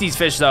should eat these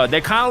fish, though.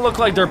 They kind of look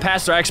like they're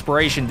past their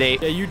expiration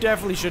date. Yeah, you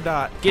definitely should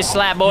not. Get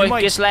slapped, boy.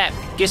 Get slapped.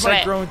 Get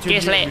slapped.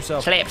 Get slapped.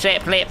 Yourself. Slap,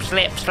 slap, slap,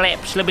 slap, slap,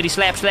 slippity,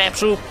 slap, slap,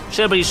 soup.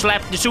 Slippity,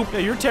 slap the soup. Yeah,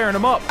 you're tearing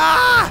them up.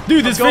 Ah!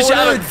 Dude, this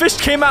fish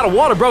came out of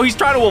water, bro. He's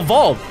trying to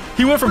evolve.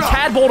 He went from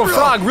tadpole to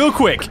frog real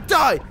quick.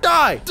 Die!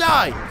 Die!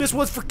 Die! This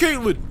one's for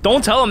Caitlin.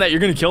 Don't tell him that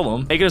you're gonna kill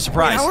him. Make it a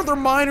surprise. Wait, how are there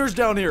miners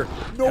down here?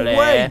 No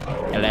way.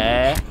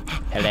 Hello.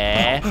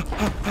 Hello.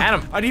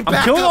 Adam,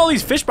 I'm killing all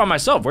these fish by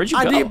myself. Where'd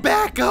you go? I need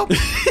backup.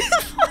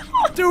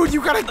 Dude,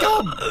 you gotta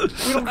come.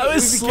 I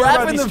was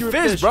slapping the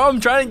fish, bro. I'm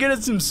trying to get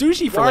us some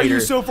sushi for later. Why are you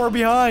so far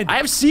behind? I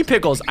have sea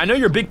pickles. I know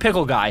you're a big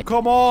pickle guy.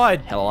 Come on.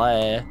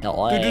 Hello.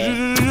 Hello.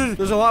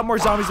 There's a lot more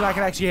zombies than I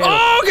can actually handle.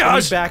 Oh, gosh. I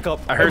need backup.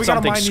 I heard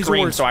something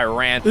scream, so I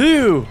ran.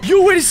 Ew.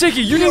 Yo, wait a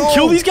second. You didn't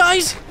kill these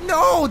guys?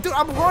 No, dude,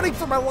 I'm running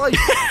for my life.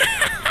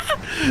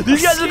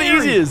 These guys are the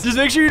easiest. Just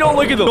make sure you don't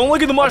look at them. Don't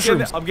look at the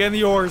mushrooms. I'm getting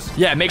the ores.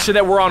 Yeah, make sure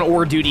that we're on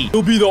ore duty.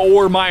 You'll be the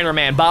ore miner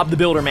man, Bob the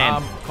Builder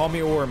man. Call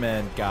me ore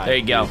man, guy. There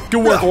you go.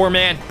 Good work, ore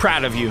man.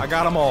 Proud of you. I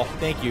got them all.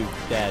 Thank you,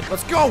 Dad.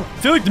 Let's go. I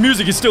feel like the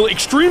music is still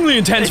extremely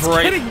intense for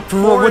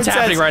what's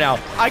happening right now.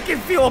 I can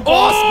feel a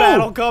boss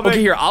battle coming.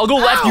 Okay, here. I'll go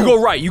left. You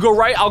go right. You go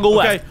right. I'll go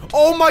left. Okay.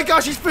 Oh my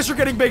gosh, these fish are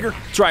getting bigger.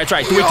 That's right. That's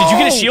right. Wait, did you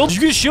get a shield? Did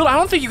you get a shield? I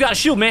don't think you got a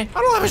shield, man. I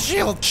don't have a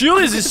shield.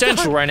 Shield is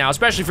essential right now,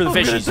 especially for the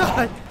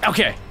fishies.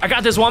 Okay, I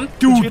got this one.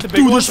 Dude,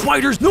 there's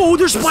spiders. No,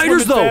 there's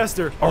spiders though.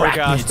 Faster. Oh my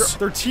gosh,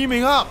 they're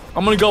teaming up.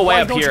 I'm gonna go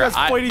way up here.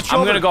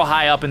 I'm gonna go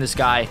high up in the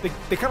sky.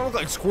 They kind of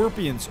look like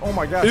scorpions. Oh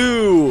my gosh.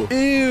 Ew.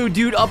 Ew,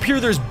 dude, up here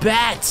there's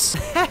bats.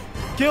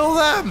 Kill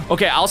them.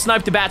 Okay, I'll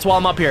snipe the bats while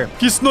I'm up here.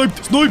 Get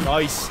sniped. Snipe.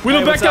 Nice. Wait,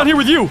 I'm back down here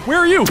with you. Where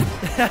are you?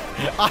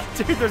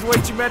 Dude, there's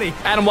way too many.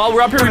 Adam, while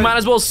we're up here, we might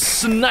as well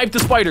snipe the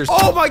spiders.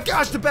 Oh my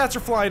gosh, the bats are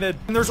flying in.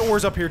 And there's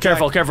ores up here, Jack.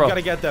 Careful, careful. You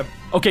gotta get them.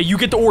 Okay, you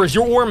get the ores.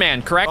 You're ore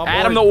man, correct?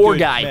 Adam the ore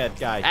guy.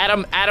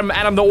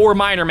 Adam the ore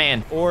miner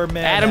man. Ore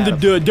man. Adam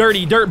the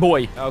dirty dirt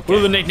boy. Okay. What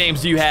other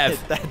nicknames do you have?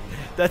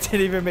 That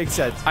didn't even make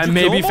sense. I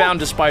maybe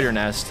found a spider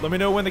nest. Let me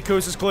know when the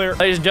coast is clear.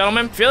 Ladies and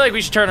gentlemen, feel like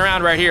we should turn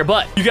around right here,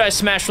 but you guys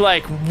smash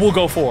like, we'll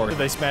go forward.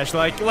 They smash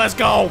like, let's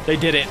go. They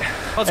did it.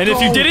 And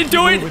if you didn't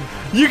do it,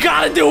 you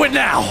gotta do it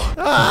now.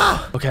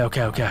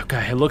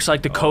 Okay. It looks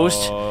like the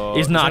coast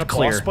is not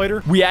clear.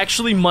 Spider? We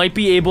actually might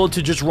be able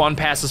to just run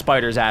past the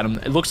spiders, Adam.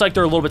 It looks like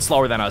they're a little bit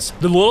slower than us.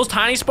 The little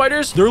tiny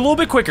spiders, they're a little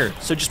bit quicker.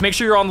 So just make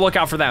sure you're on the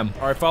lookout for them.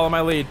 All right, follow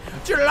my lead.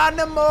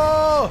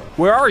 Geronimo!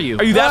 Where are you?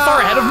 Are you that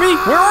far ahead of me?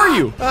 Where are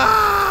you?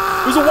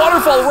 There's a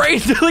waterfall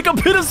right like a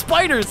pit of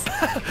spiders.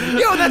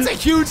 Yo, that's a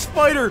huge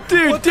spider.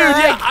 Dude,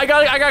 yeah, I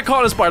got caught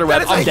in a spider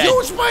web. I'm dead.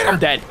 Huge spider.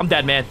 I'm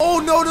dead, man. Oh,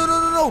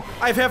 no.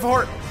 I have half a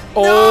heart.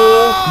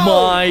 Oh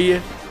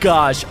my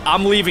gosh.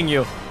 I'm leaving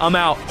you. I'm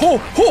out. No.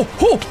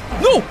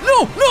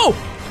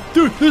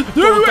 Dude,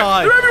 they're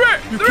everywhere.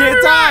 You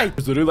can't die.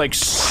 There's literally like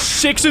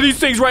 6 of these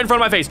things right in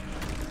front of my face.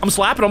 I'm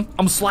slapping them.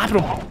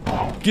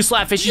 Get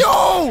slapped, fishy.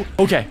 Yo!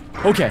 Okay.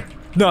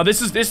 No,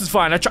 this is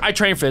fine. I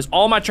trained for this.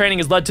 All my training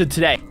has led to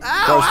today.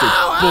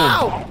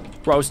 Ow, Boom.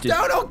 Roasted.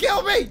 No, don't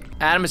kill me.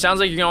 Adam, it sounds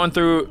like you're going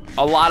through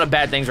a lot of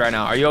bad things right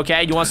now. Are you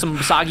okay? You want some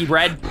soggy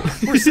bread?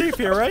 We're safe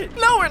here, right?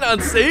 No, we're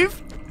not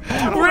safe.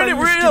 We're in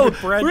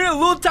a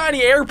little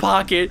tiny air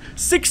pocket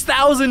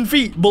 6,000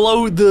 feet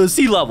below the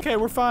sea level. Okay,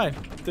 we're fine.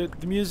 The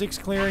music's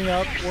clearing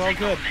up. We're all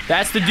good.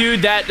 That's the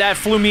dude that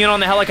flew me in on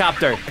the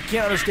helicopter. I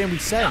can't understand what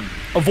he's saying.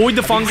 Avoid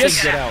the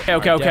fungus. Get out.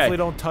 Okay.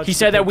 Don't touch he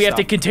said that we have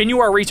to continue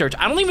our research.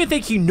 I don't even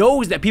think he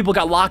knows that people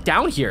got locked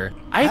down here.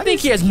 I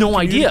think he has no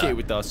idea. Communicate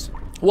with us.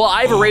 Well,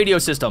 I have a radio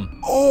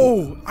system.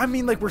 Oh, I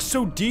mean, like, we're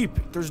so deep.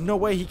 There's no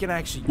way he can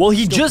actually. Well,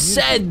 he just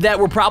said that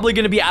we're probably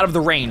going to be out of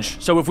the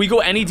range. So if we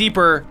go any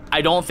deeper,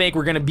 I don't think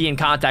we're going to be in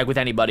contact with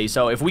anybody.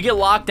 So if we get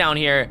locked down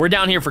here, we're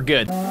down here for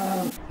good.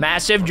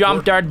 Massive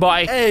jump, dart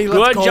boy. Hey,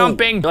 let's go.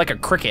 Jumping. You're like a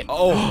cricket.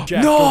 Oh,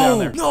 Jack, go down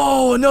there.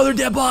 No, another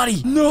dead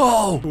body.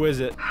 No. Who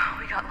is it?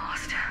 We got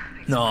lost.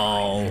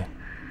 No.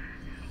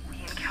 We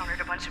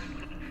encountered a bunch of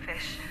mutant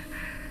fish.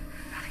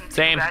 Nothing too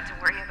Same. bad to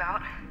worry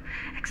about.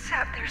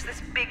 Except there's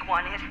this big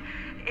one.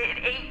 It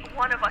ate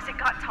one of us. It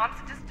got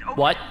Thompson just opened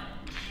What?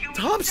 huge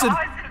Thompson? jaws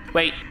and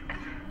Wait.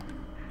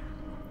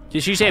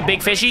 Did she say a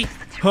big fishy? the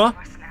two Huh? of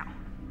us now.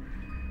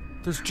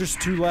 There's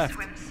just 2 left.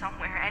 Swim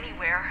somewhere,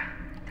 anywhere.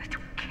 I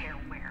don't care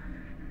where.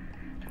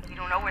 We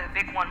don't know where the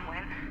big one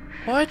went.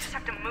 What? We just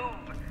have to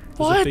move.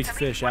 There's a big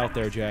fish out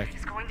there, Jack.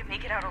 He's going to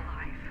make it out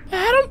alive.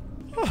 Adam?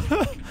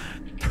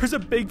 There's a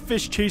big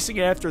fish chasing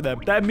after them.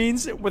 That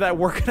means that we're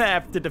gonna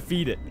have to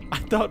defeat it. I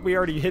thought we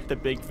already hit the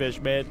big fish,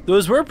 man.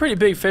 Those were pretty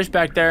big fish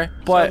back there,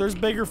 but So there's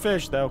bigger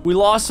fish, though. we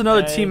lost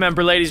another team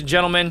member, ladies and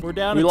gentlemen. We're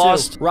down We to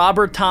lost 2.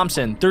 Robert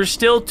Thompson. There's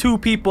still 2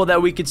 people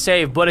that we could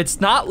save, but it's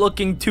not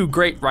looking too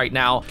great right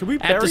now. Can we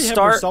At bury the him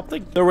start, or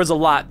something? there was a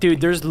lot. Dude,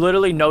 there's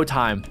literally no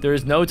time. There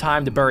is no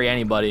time to bury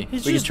anybody.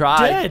 He's we just can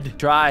try. dead.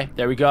 Try.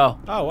 There we go.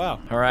 Oh, wow.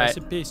 All right. Rest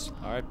in peace.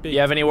 R.I.P. You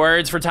have any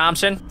words for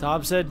Thompson?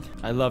 Tom said,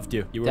 I loved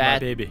you. You were my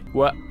baby.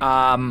 What?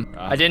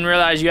 I didn't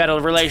realize you had a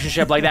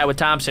relationship like that with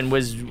Thompson.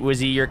 Was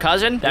he your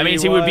cousin? That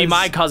means he would be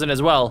my cousin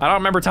as well. I don't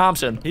remember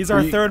Thompson. He's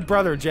our third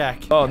brother,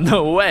 Jack. Oh,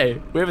 no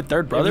way. We have a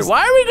third brother?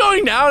 Why are we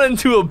going down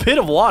into a pit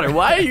of water?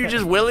 Why are you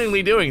just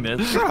willingly doing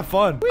this? It's kind of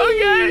fun.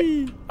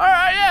 Okay. All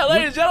right, yeah,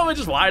 ladies and gentlemen,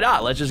 just why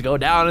not? Let's just go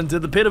down into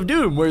the pit of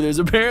doom where there's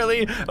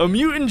apparently a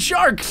mutant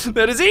shark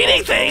that is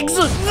eating things.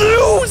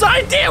 Whose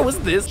idea was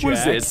this? What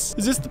is this?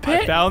 Is this the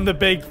pit? I found the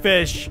big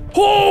fish.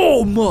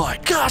 Oh my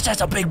gosh,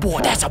 that's a big boy.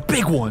 That's a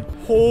big one.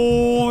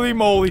 Holy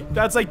moly.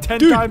 That's like 10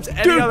 times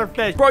any other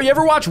fish. Bro, you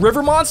ever watch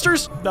River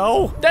Monsters?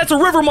 No. That's a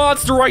river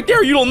monster right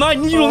there. You don't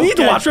need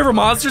to watch River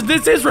Monsters.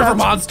 This is River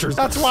Monsters.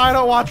 That's why I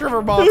don't watch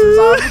River Monsters.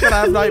 I'm gonna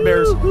have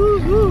nightmares.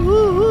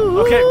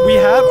 Okay, we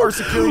have our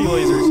security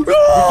lasers. We can shoot it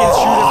from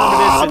a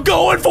distance. I'm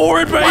going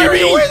for it, baby. Why are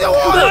you in the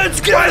water?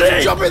 Let's get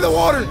it. Jump in the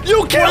water.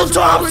 You killed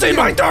Thompson,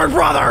 my third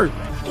brother.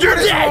 You're What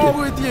is dead. wrong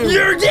with you?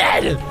 You're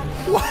dead.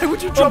 Why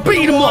would you jump in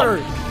Beat the him water?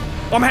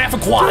 up. I'm half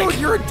aquatic. Dude,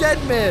 you're a dead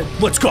man.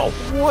 Let's go.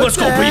 What Let's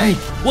go, the baby.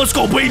 heck? Let's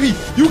go, baby.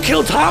 You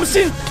killed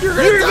Thompson. You're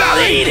gonna about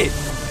die. to eat it.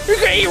 You're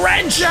gonna eat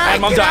wrench. Jack,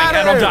 Adam, I'm get dying. out of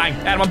Adam, I'm there. dying.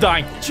 Adam, I'm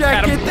dying. Jack,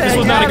 Adam, get the this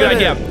was heck not a out good of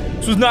idea. there.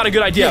 This was not a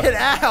good idea. Get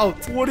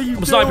out. What are you I'm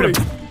doing? sniping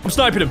him. I'm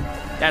sniping him.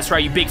 That's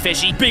right, you big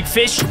fishy. Big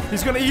fish.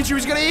 He's gonna eat you.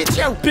 He's gonna eat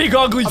you. Big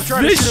ugly I'm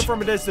trying to shoot fish. it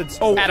from a distance.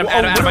 Oh, Adam, oh,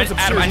 Adam, Widow's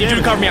I need you to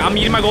serious cover me. I'm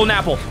eating my golden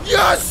apple.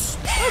 Yes.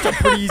 That's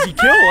a pretty easy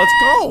kill. Let's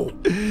go.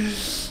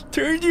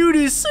 Turned you to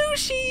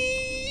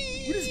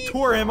sushi. We just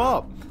tore him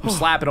up. I'm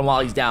slapping him while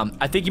he's down.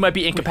 I think he might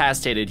be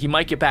incapacitated. He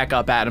might get back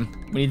up, Adam.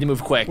 We need to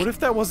move quick. What if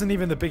that wasn't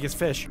even the biggest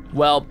fish?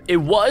 Well, it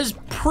was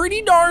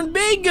pretty darn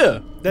big.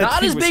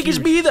 Not as big as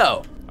me,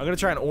 though. I'm gonna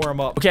try and oar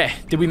him up. Okay,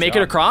 did we make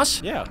it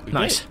across? Yeah.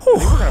 Nice. I think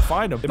we're gonna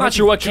find him. I'm not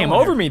sure what came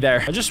over me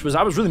there.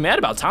 I was really mad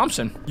about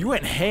Thompson. You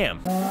went ham.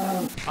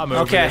 I'm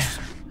over Okay. this.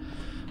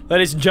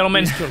 Ladies and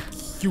gentlemen, He's killed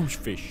huge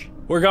fish.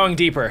 we're going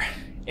deeper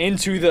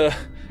into the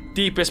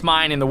deepest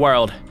mine in the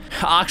world.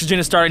 Oxygen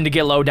is starting to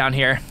get low down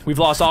here. We've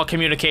lost all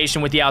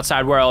communication with the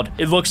outside world.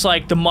 It looks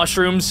like the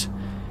mushrooms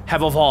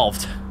have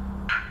evolved.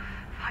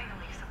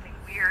 Finally, something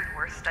weird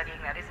worth studying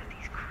that isn't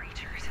these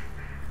creatures.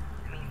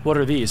 I mean, What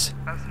are these?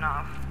 close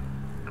enough.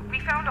 We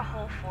found a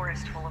whole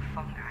forest full of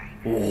fungi.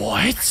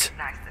 What?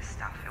 Recognize this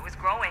stuff. It was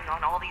growing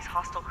on all these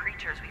hostile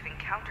creatures we've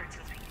encountered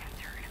since we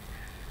entered.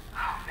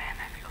 Oh man,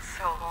 that feels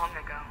so long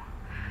ago.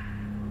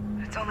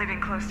 It's only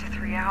been close to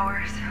 3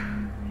 hours.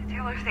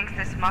 Taylor thinks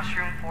this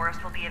mushroom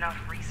forest will be enough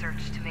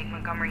research to make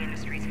Montgomery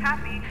Industries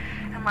happy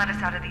and let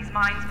us out of these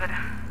mines, but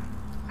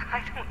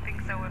I don't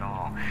think so at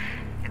all.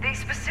 They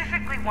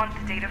specifically want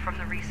the data from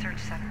the research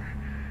center.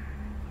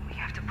 We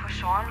have to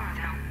push on or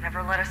they'll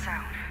never let us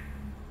out.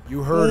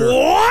 You heard her.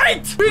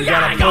 What? We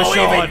gotta go push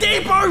even on.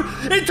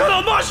 deeper into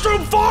the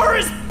mushroom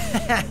forest!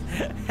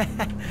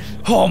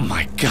 Oh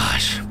my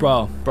gosh,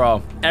 bro.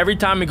 Every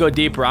time we go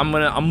deeper, I'm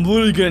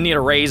literally gonna need a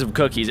raise of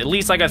cookies. At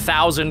least like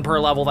 1,000 per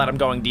level that I'm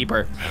going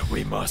deeper.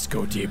 We must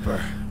go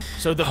deeper.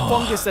 So the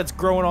fungus that's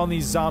growing on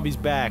these zombies'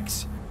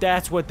 backs,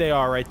 that's what they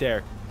are right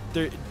there.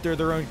 They're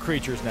their own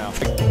creatures now.